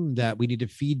capitalism, that we need to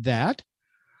feed that,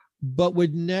 but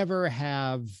would never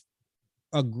have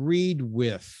agreed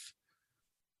with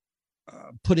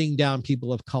putting down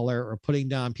people of color or putting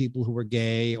down people who were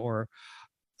gay or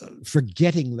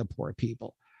forgetting the poor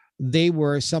people. They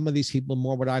were, some of these people,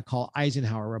 more what I call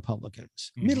Eisenhower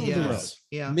Republicans, middle of the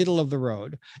road, middle of the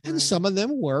road. And some of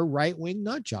them were right-wing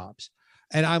nut jobs.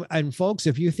 And folks,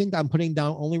 if you think I'm putting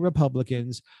down only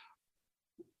Republicans,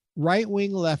 right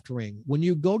wing, left wing, when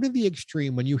you go to the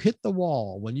extreme, when you hit the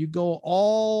wall, when you go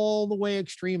all the way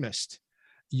extremist,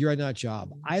 you're a nut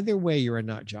job. Either way, you're a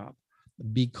nut job,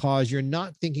 because you're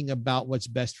not thinking about what's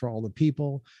best for all the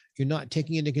people. You're not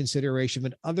taking into consideration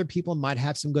that other people might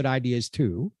have some good ideas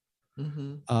too.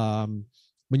 Mm-hmm.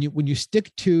 When you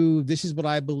stick to, this is what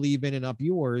I believe in and up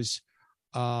yours,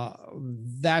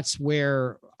 that's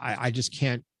where I just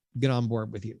can't get on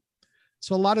board with you.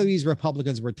 So a lot of these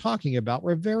Republicans we're talking about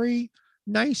were very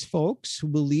nice folks who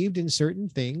believed in certain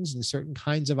things and certain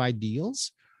kinds of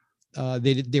ideals.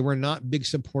 They were not big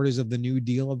supporters of the New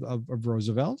Deal of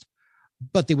Roosevelt,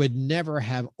 but they would never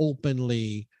have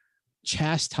openly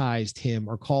chastised him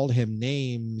or called him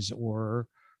names or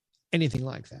anything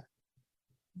like that.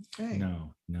 Okay.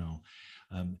 No.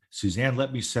 Suzanne,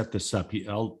 let me set this up.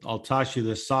 I'll toss you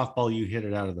this softball. You hit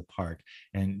it out of the park.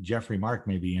 And Geoffrey Mark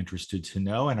may be interested to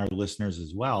know, and our listeners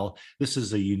as well. This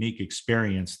is a unique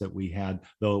experience that we had,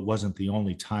 though it wasn't the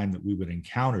only time that we would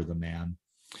encounter the man.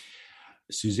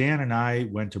 Suzanne and I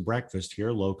went to breakfast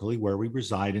here locally where we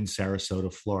reside in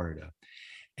Sarasota, Florida.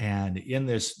 And in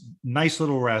this nice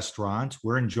little restaurant,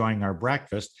 we're enjoying our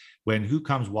breakfast when who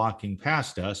comes walking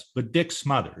past us but Dick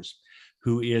Smothers,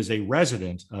 who is a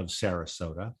resident of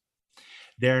Sarasota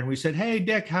there. And we said, "Hey,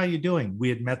 Dick, how you doing?" We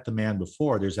had met the man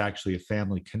before. There's actually a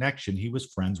family connection. He was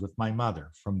friends with my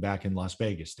mother from back in Las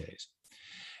Vegas days.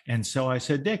 And so I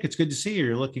said, "Dick, it's good to see you.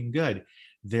 You're looking good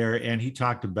there." And he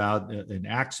talked about an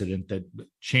accident that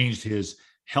changed his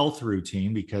health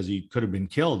routine because he could have been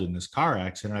killed in this car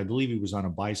accident. I believe he was on a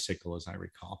bicycle, as I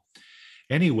recall.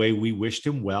 Anyway, we wished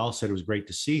him well, said it was great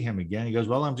to see him again. He goes,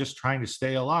 "Well, I'm just trying to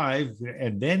stay alive."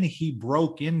 And then he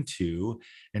broke into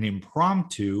an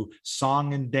impromptu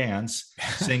song and dance,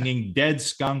 singing Dead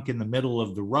Skunk in the Middle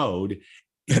of the Road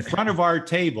in front of our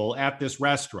table at this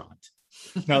restaurant.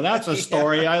 Now, that's a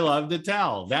story I love to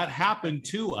tell. That happened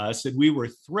to us, and we were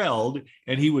thrilled,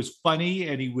 and he was funny,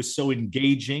 and he was so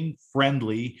engaging,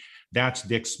 friendly. That's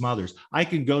Dick Smothers. I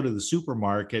can go to the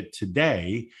supermarket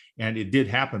today, and it did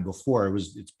happen before.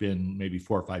 It's been maybe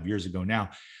 4 or 5 years ago now.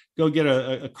 Go get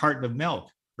a carton of milk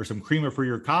or some creamer for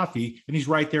your coffee, and he's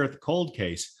right there at the cold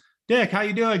case. "Dick, how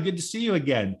you doing? Good to see you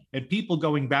again." And people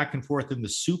going back and forth in the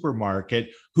supermarket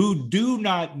who do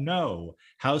not know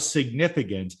how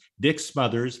significant Dick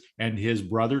Smothers and his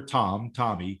brother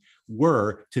Tommy,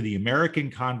 were to the American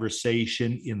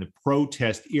conversation in the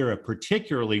protest era,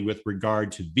 particularly with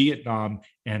regard to Vietnam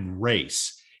and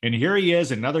race. And here he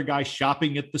is, another guy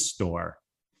shopping at the store.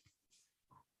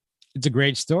 It's a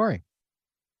great story.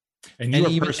 And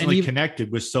you are personally connected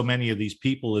with so many of these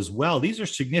people as well. These are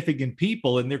significant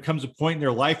people, and there comes a point in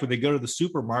their life where they go to the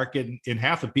supermarket and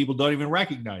half the people don't even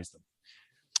recognize them.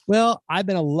 Well, I've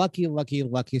been a lucky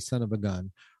son of a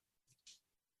gun.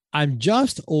 I'm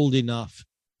just old enough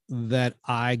that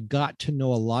I got to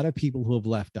know a lot of people who have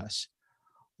left us.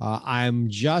 I'm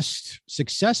just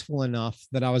successful enough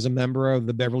that I was a member of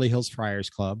the Beverly Hills Friars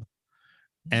Club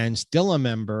and still a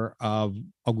member of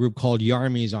a group called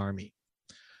Yarmy's Army.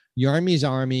 Yarmy's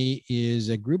Army is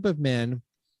a group of men.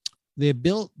 They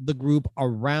built the group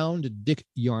around Dick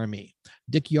Yarmy.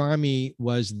 Dick Yarmy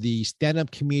was the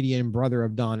stand-up comedian brother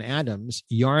of Don Adams.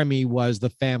 Yarmy was the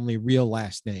family real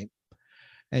last name.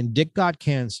 And Dick got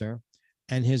cancer,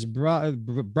 and his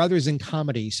brothers in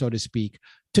comedy, so to speak,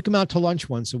 took him out to lunch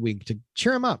once a week to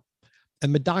cheer him up.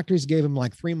 And the doctors gave him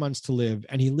like 3 months to live,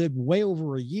 and he lived way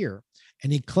over a year.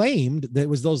 And he claimed that it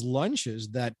was those lunches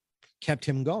that kept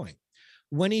him going.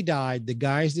 When he died, the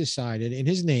guys decided in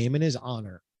his name and his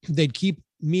honor, they'd keep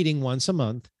meeting once a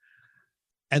month,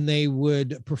 and they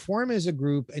would perform as a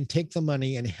group and take the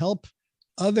money and help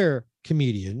other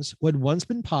comedians who had once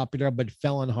been popular but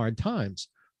fell on hard times.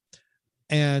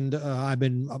 And I've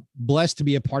been blessed to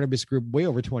be a part of this group way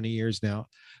over 20 years now.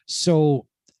 So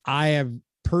I have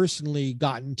personally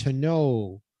gotten to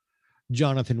know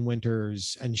Jonathan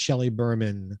Winters and Shelley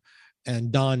Berman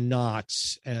and Don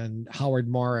Knotts and Howard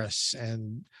Morris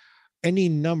and any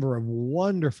number of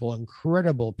wonderful,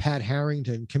 incredible Pat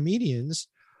Harrington comedians,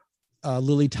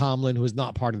 Lily Tomlin, who was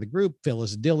not part of the group,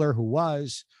 Phyllis Diller, who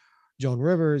was, Joan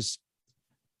Rivers.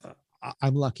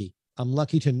 I'm lucky. I'm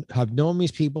lucky to have known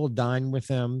these people, dined with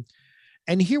them,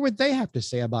 and hear what they have to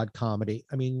say about comedy.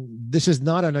 I mean, this is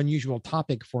not an unusual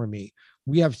topic for me.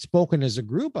 We have spoken as a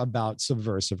group about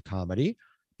subversive comedy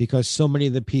because so many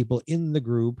of the people in the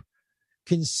group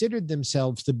considered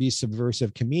themselves to be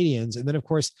subversive comedians. And then, of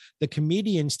course, the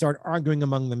comedians start arguing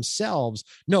among themselves.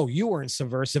 No, you weren't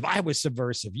subversive. I was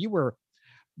subversive. You were,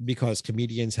 because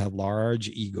comedians have large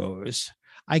egos.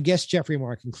 I guess Geoffrey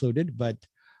Mark included, but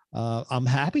I'm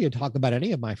happy to talk about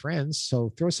any of my friends.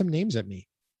 So throw some names at me.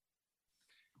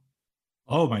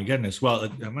 Oh my goodness. Well,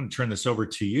 I'm going to turn this over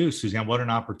to you, Suzanne. What an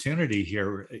opportunity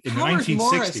here. In Howard the 1960s.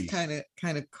 Morris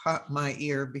kind of caught my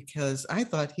ear because I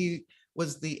thought he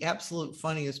was the absolute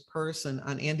funniest person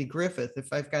on Andy Griffith.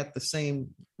 If I've got the same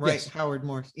right, yes. Howard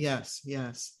Morris. Yes.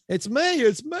 It's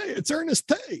It's Ernest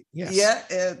Tate. Yes.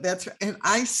 Yeah, that's right. And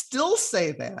I still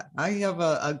say that. I have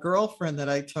a girlfriend that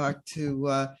I talk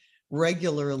to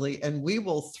regularly, and we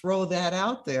will throw that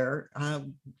out there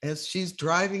as she's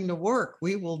driving to work.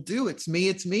 We will do it's me,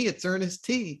 it's Ernest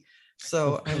T.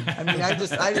 So I mean, I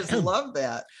just love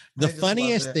that. The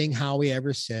funniest thing Howie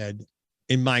ever said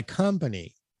in my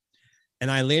company, and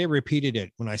I later repeated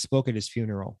it when I spoke at his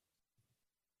funeral.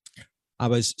 I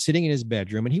was sitting in his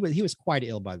bedroom, and he was quite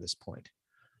ill by this point,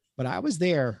 but I was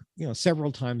there,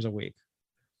 several times a week,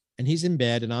 and he's in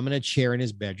bed, and I'm in a chair in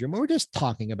his bedroom. We're just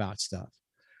talking about stuff.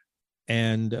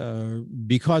 And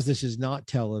because this is not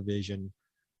television,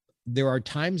 there are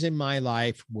times in my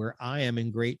life where I am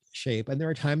in great shape, and there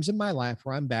are times in my life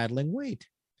where I'm battling weight.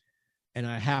 And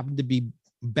I happen to be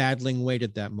battling weight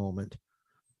at that moment.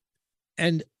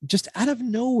 And just out of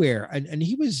nowhere, and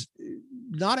he was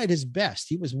not at his best,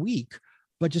 he was weak,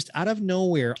 but just out of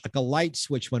nowhere, like a light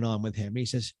switch went on with him. And he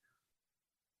says,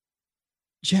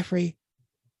 Geoffrey,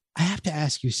 I have to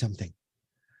ask you something.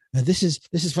 Now, this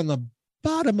is from the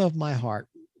bottom of my heart,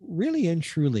 really and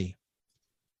truly.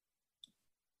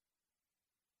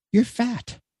 You're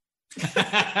fat.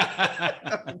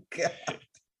 Oh, God.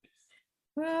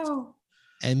 Wow.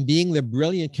 And being the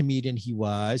brilliant comedian he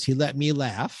was, he let me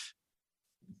laugh.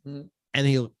 Mm-hmm. And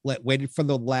he waited for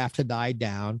the laugh to die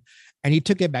down. And he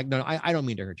took it back. No, I don't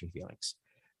mean to hurt your feelings.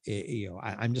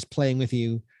 I'm just playing with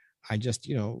you. I just,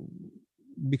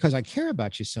 because I care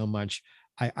about you so much,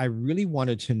 I really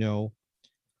wanted to know,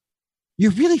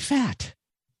 you're really fat.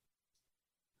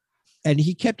 And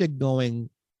he kept it going.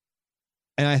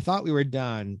 And I thought we were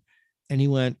done. And he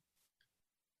went,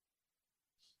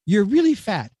 you're really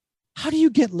fat. How do you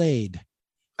get laid?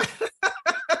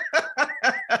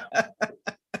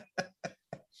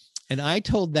 And I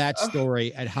told that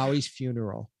story at Howie's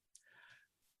funeral.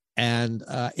 And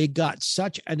it got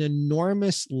such an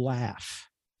enormous laugh.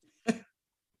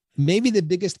 Maybe the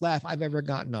biggest laugh I've ever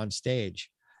gotten on stage.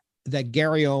 That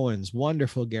Gary Owens,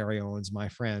 wonderful Gary Owens, my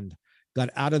friend, got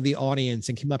out of the audience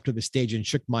and came up to the stage and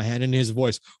shook my hand, in his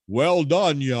voice, well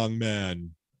done, young man.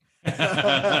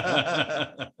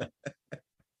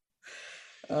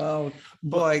 Oh,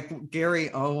 boy, Gary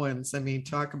Owens. I mean,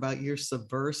 talk about your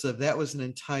subversive. That was an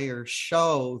entire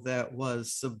show that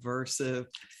was subversive.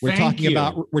 We're talking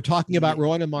about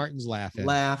Rowan and Martin's Laughing.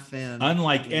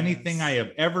 Unlike anything I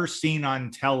have ever seen on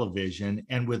television,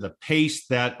 and with a pace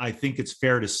that I think it's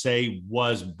fair to say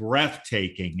was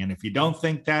breathtaking. And if you don't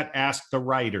think that, ask the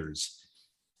writers.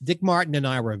 Dick Martin and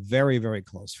I were very, very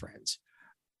close friends.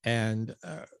 And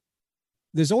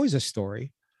there's always a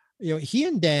story. He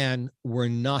and Dan were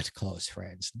not close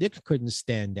friends. Dick couldn't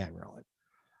stand Dan Rowan.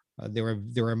 They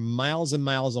were miles and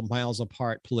miles and miles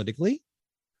apart politically.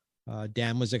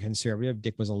 Dan was a conservative,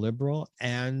 Dick was a liberal,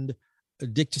 and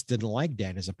Dick just didn't like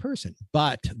Dan as a person.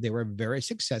 But they were very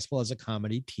successful as a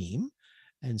comedy team,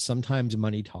 and sometimes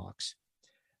money talks.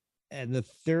 And the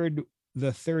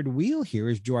third wheel here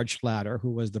is George Schlatter,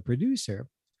 who was the producer,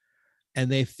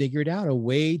 and they figured out a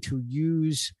way to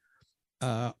use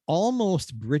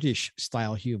almost British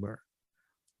style humor.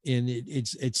 And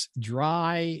it's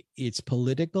dry, it's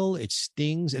political, it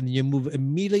stings, and you move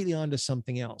immediately on to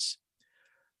something else.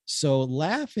 So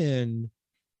Laugh-In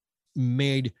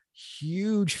made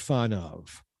huge fun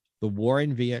of the war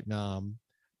in Vietnam,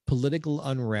 political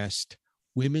unrest,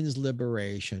 women's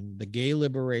liberation, the gay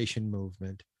liberation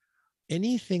movement.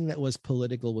 Anything that was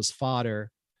political was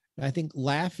fodder. And I think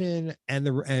Laugh-In and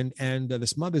the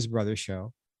Smothers Brothers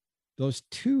show, those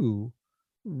two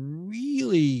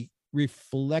really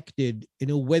reflected in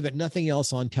a way that nothing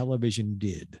else on television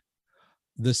did,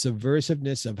 the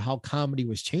subversiveness of how comedy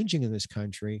was changing in this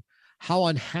country, how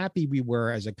unhappy we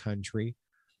were as a country,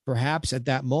 perhaps at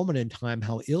that moment in time,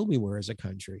 how ill we were as a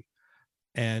country,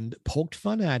 and poked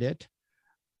fun at it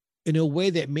in a way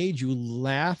that made you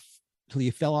laugh till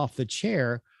you fell off the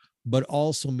chair, but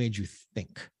also made you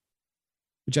think,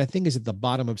 which I think is at the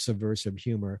bottom of subversive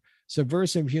humor.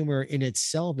 Subversive humor in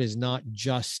itself is not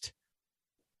just,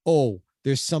 oh,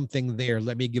 there's something there,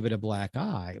 let me give it a black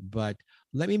eye, but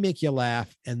let me make you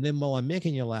laugh. And then while I'm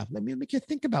making you laugh, let me make you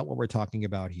think about what we're talking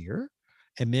about here.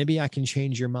 And maybe I can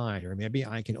change your mind, or maybe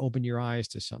I can open your eyes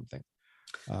to something.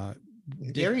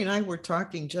 Gary and I were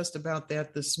talking just about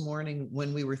that this morning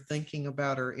when we were thinking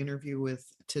about our interview with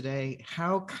today,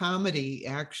 how comedy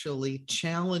actually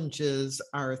challenges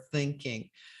our thinking.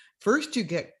 First, you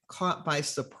get caught by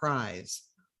surprise.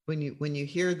 When you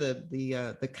hear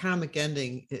the comic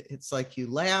ending, it's like you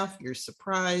laugh, you're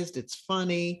surprised, it's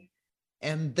funny,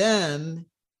 and then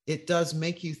it does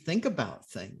make you think about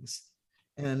things.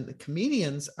 And the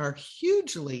comedians are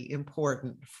hugely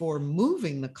important for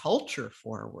moving the culture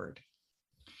forward.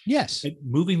 Yes.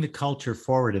 Moving the culture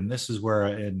forward. And this is where,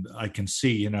 and I can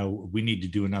see, we need to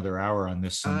do another hour on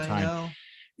this sometime. I know.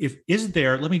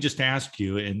 Let me just ask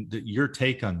you, and your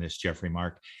take on this, Geoffrey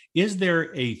Mark, is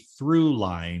there a through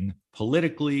line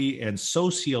politically and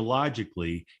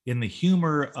sociologically in the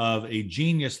humor of a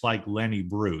genius like Lenny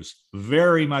Bruce,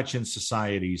 very much in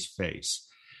society's face,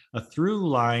 a through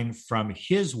line from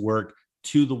his work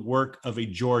to the work of a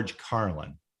George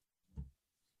Carlin?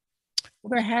 Well,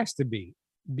 there has to be,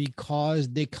 because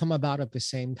they come about at the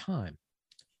same time.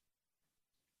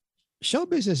 Show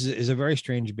business is a very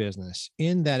strange business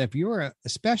in that if you're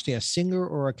especially a singer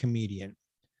or a comedian,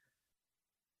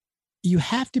 you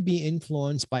have to be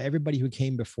influenced by everybody who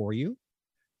came before you,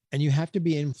 and you have to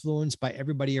be influenced by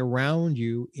everybody around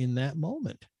you in that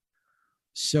moment.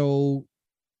 So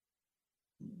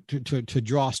to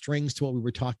draw strings to what we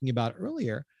were talking about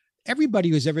earlier, everybody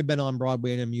who's ever been on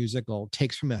Broadway in a musical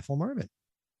takes from Ethel Merman.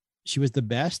 She was the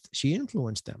best. She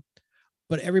influenced them.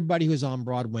 But everybody who's on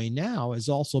Broadway now is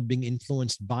also being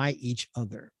influenced by each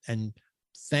other. And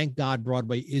thank God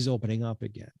Broadway is opening up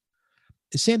again.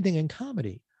 The same thing in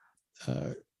comedy.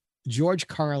 George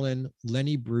Carlin,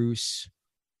 Lenny Bruce,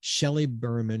 Shelley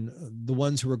Berman, the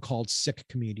ones who were called sick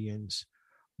comedians,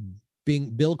 being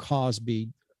Bill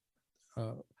Cosby,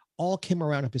 all came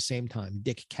around at the same time.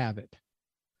 Dick Cavett.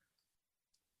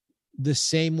 The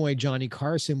same way Johnny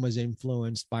Carson was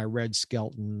influenced by Red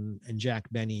Skelton and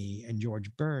Jack Benny and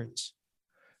George Burns.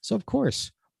 So, of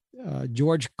course,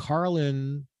 George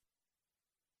Carlin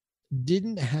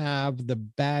didn't have the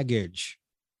baggage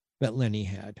that Lenny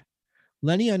had.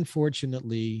 Lenny,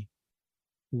 unfortunately,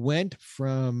 went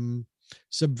from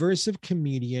subversive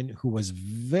comedian who was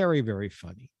very, very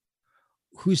funny,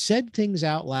 who said things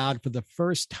out loud for the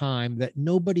first time that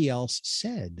nobody else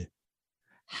said.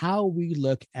 How we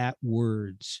look at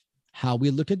words, how we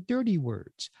look at dirty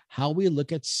words, how we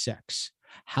look at sex,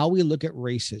 how we look at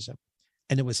racism.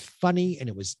 And it was funny, and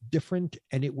it was different,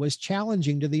 and it was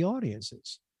challenging to the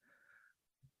audiences.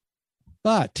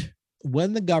 But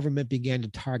when the government began to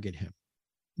target him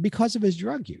because of his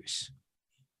drug use,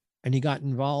 and he got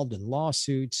involved in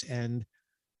lawsuits, and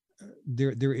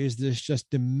there is this just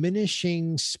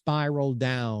diminishing spiral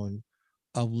down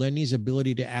of Lenny's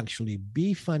ability to actually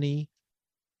be funny.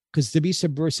 Because to be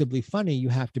subversively funny, you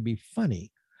have to be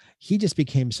funny. He just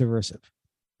became subversive.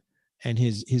 And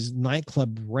his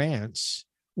nightclub rants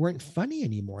weren't funny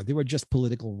anymore. They were just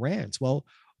political rants. Well,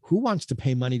 who wants to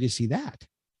pay money to see that?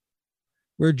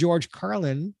 Where George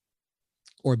Carlin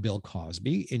or Bill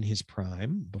Cosby in his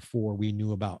prime, before we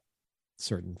knew about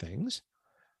certain things,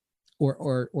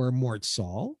 or Mort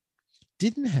Saul,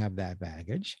 didn't have that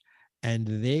baggage, and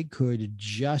they could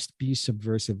just be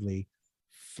subversively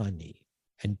funny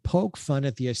and poke fun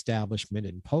at the establishment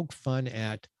and poke fun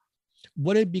at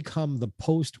what had become the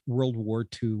post-World War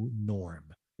II norm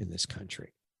in this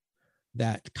country.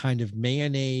 That kind of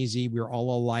mayonnaise-y, we're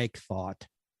all alike thought.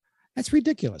 That's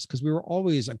ridiculous, because we were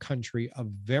always a country of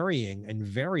varying and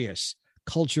various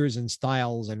cultures and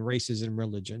styles and races and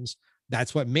religions.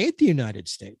 That's what made the United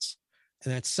States.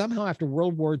 And that somehow after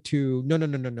World War II,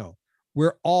 no.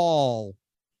 We're all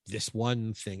this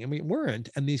one thing, and we weren't.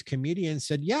 And these comedians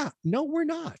said, yeah, no, we're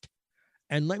not.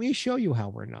 And let me show you how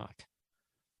we're not.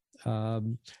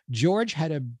 George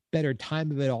had a better time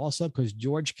of it also, because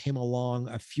George came along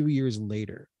a few years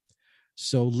later.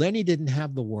 So Lenny didn't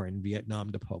have the war in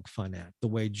Vietnam to poke fun at the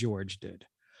way George did.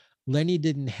 Lenny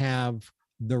didn't have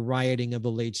the rioting of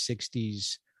the late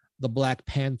 60s, the Black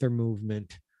Panther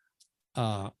movement,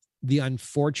 the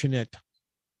unfortunate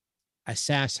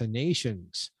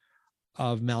assassinations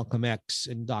of Malcolm X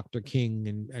and Dr.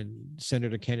 King and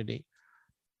Senator Kennedy.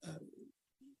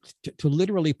 To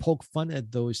literally poke fun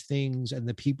at those things and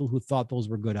the people who thought those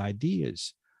were good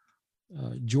ideas.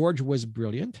 George was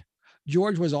brilliant.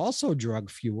 George was also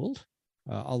drug-fueled.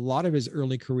 A lot of his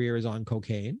early career is on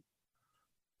cocaine.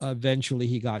 Eventually,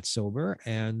 he got sober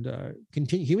and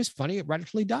continued. He was funny, it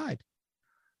radically died.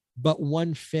 But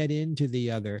one fed into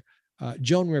the other.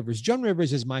 Joan Rivers. Joan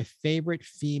Rivers is my favorite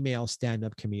female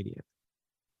stand-up comedian.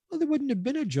 Well, there wouldn't have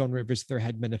been a Joan Rivers if there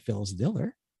had been a Phyllis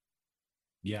Diller.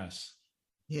 Yes.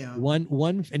 Yeah.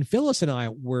 And Phyllis and I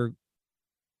were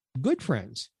good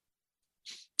friends.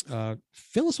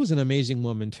 Phyllis was an amazing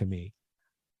woman to me,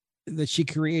 that she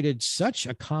created such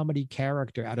a comedy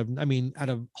character out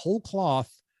of whole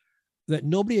cloth that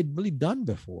nobody had really done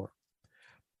before.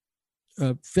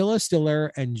 Phyllis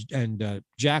Diller and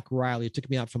Jack Riley took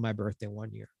me out for my birthday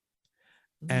one year.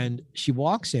 And she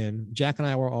walks in, Jack and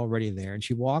I were already there, and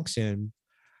she walks in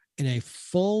a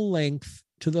full length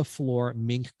to the floor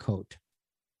mink coat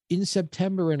in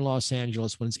September in Los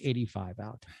Angeles when it's 85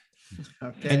 out.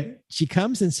 Okay. And she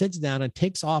comes and sits down and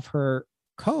takes off her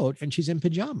coat, and she's in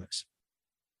pajamas.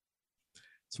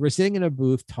 So we're sitting in a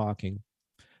booth talking.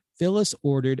 Phyllis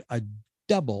ordered a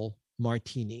double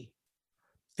martini.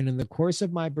 And in the course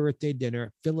of my birthday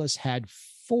dinner, Phyllis had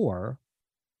 4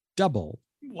 double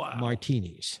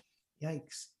martinis.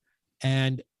 Yikes.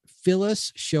 And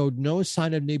Phyllis showed no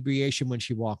sign of inebriation when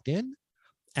she walked in.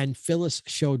 And Phyllis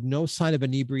showed no sign of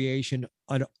inebriation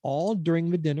at all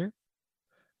during the dinner.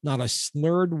 Not a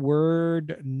slurred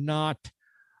word,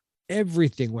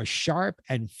 everything was sharp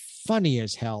and funny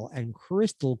as hell and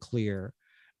crystal clear,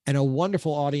 and a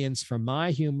wonderful audience for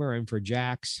my humor and for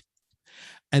Jack's.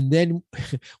 And then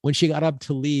when she got up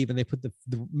to leave and they put the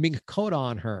mink coat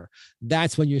on her,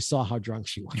 that's when you saw how drunk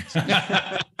she was.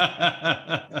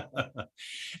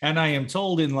 And I am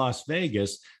told in Las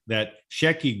Vegas that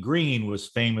Shecky Green was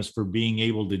famous for being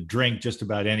able to drink just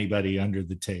about anybody under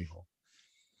the table.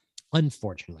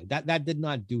 Unfortunately, that did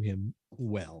not do him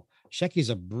well. Shecky's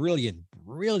a brilliant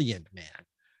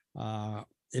man.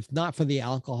 If not for the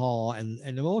alcohol and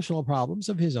emotional problems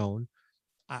of his own,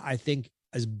 I think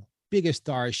as big a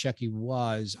star as Shecky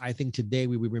was, I think today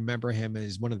we would remember him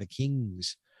as one of the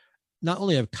kings, not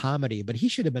only of comedy, but he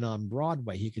should have been on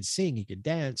Broadway. He could sing, he could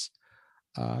dance.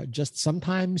 Just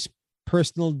sometimes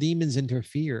personal demons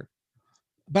interfere.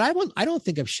 But I don't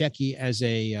think of Shecky as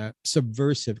a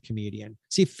subversive comedian.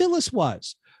 See, Phyllis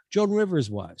was, Joan Rivers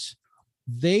was.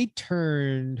 They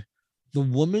turned the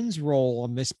woman's role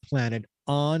on this planet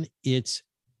on its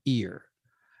ear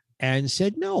and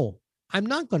said, no, I'm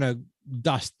not going to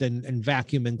dust and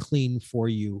vacuum and clean for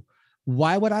you.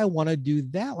 Why would I want to do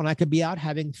that when I could be out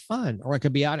having fun or I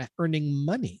could be out earning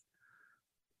money?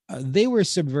 They were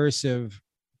subversive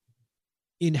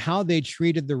in how they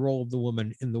treated the role of the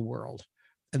woman in the world.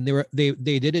 And they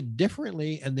did it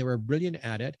differently, and they were brilliant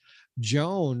at it.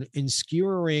 Joan, in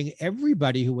skewering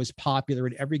everybody who was popular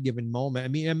at every given moment. I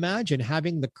mean, imagine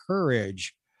having the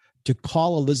courage to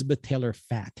call Elizabeth Taylor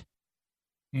fat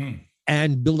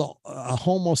and build a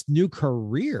almost new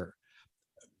career,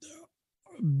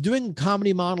 doing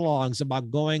comedy monologues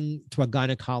about going to a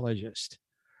gynecologist.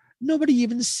 Nobody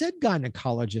even said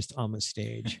gynecologist on the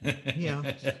stage.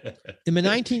 Yeah. In the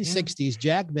 1960s,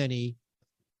 Jack Benny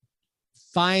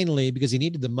finally, because he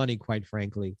needed the money, quite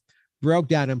frankly, broke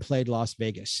down and played Las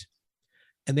Vegas.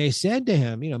 And they said to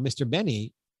him, Mr.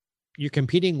 Benny, you're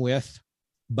competing with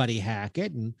Buddy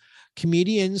Hackett and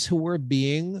comedians who were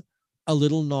being a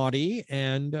little naughty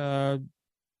and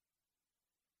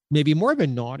maybe more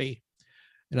than naughty.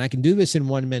 And I can do this in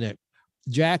 1 minute.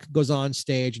 Jack goes on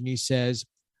stage and he says,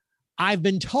 I've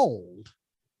been told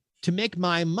to make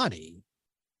my money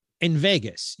in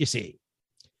Vegas, you see,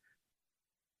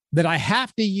 that I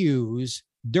have to use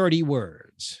dirty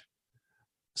words.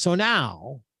 So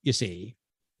now, you see,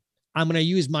 I'm going to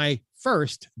use my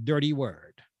first dirty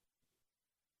word.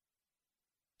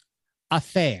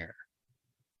 Affair.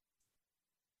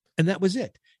 And that was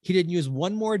it. He didn't use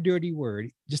one more dirty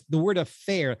word, just the word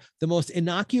affair, the most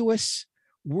innocuous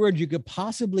word you could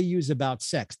possibly use about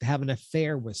sex, to have an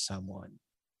affair with someone.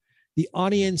 The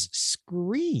audience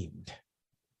screamed.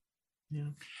 Yeah.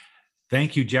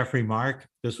 Thank you, Geoffrey Mark.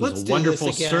 This was a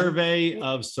wonderful survey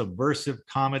of subversive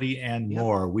comedy and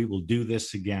more. We will do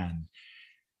this again.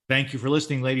 Thank you for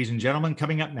listening, ladies and gentlemen.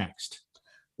 Coming up next,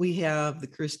 we have the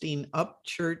Christine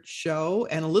Upchurch Show.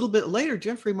 And a little bit later,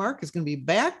 Geoffrey Mark is going to be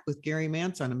back with Gary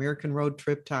Mance on American Road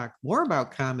Trip Talk. More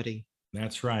about comedy.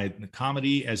 That's right. The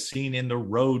comedy as seen in the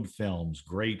road films.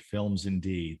 Great films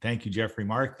indeed. Thank you, Geoffrey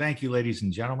Mark. Thank you, ladies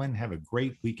and gentlemen. Have a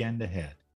great weekend ahead.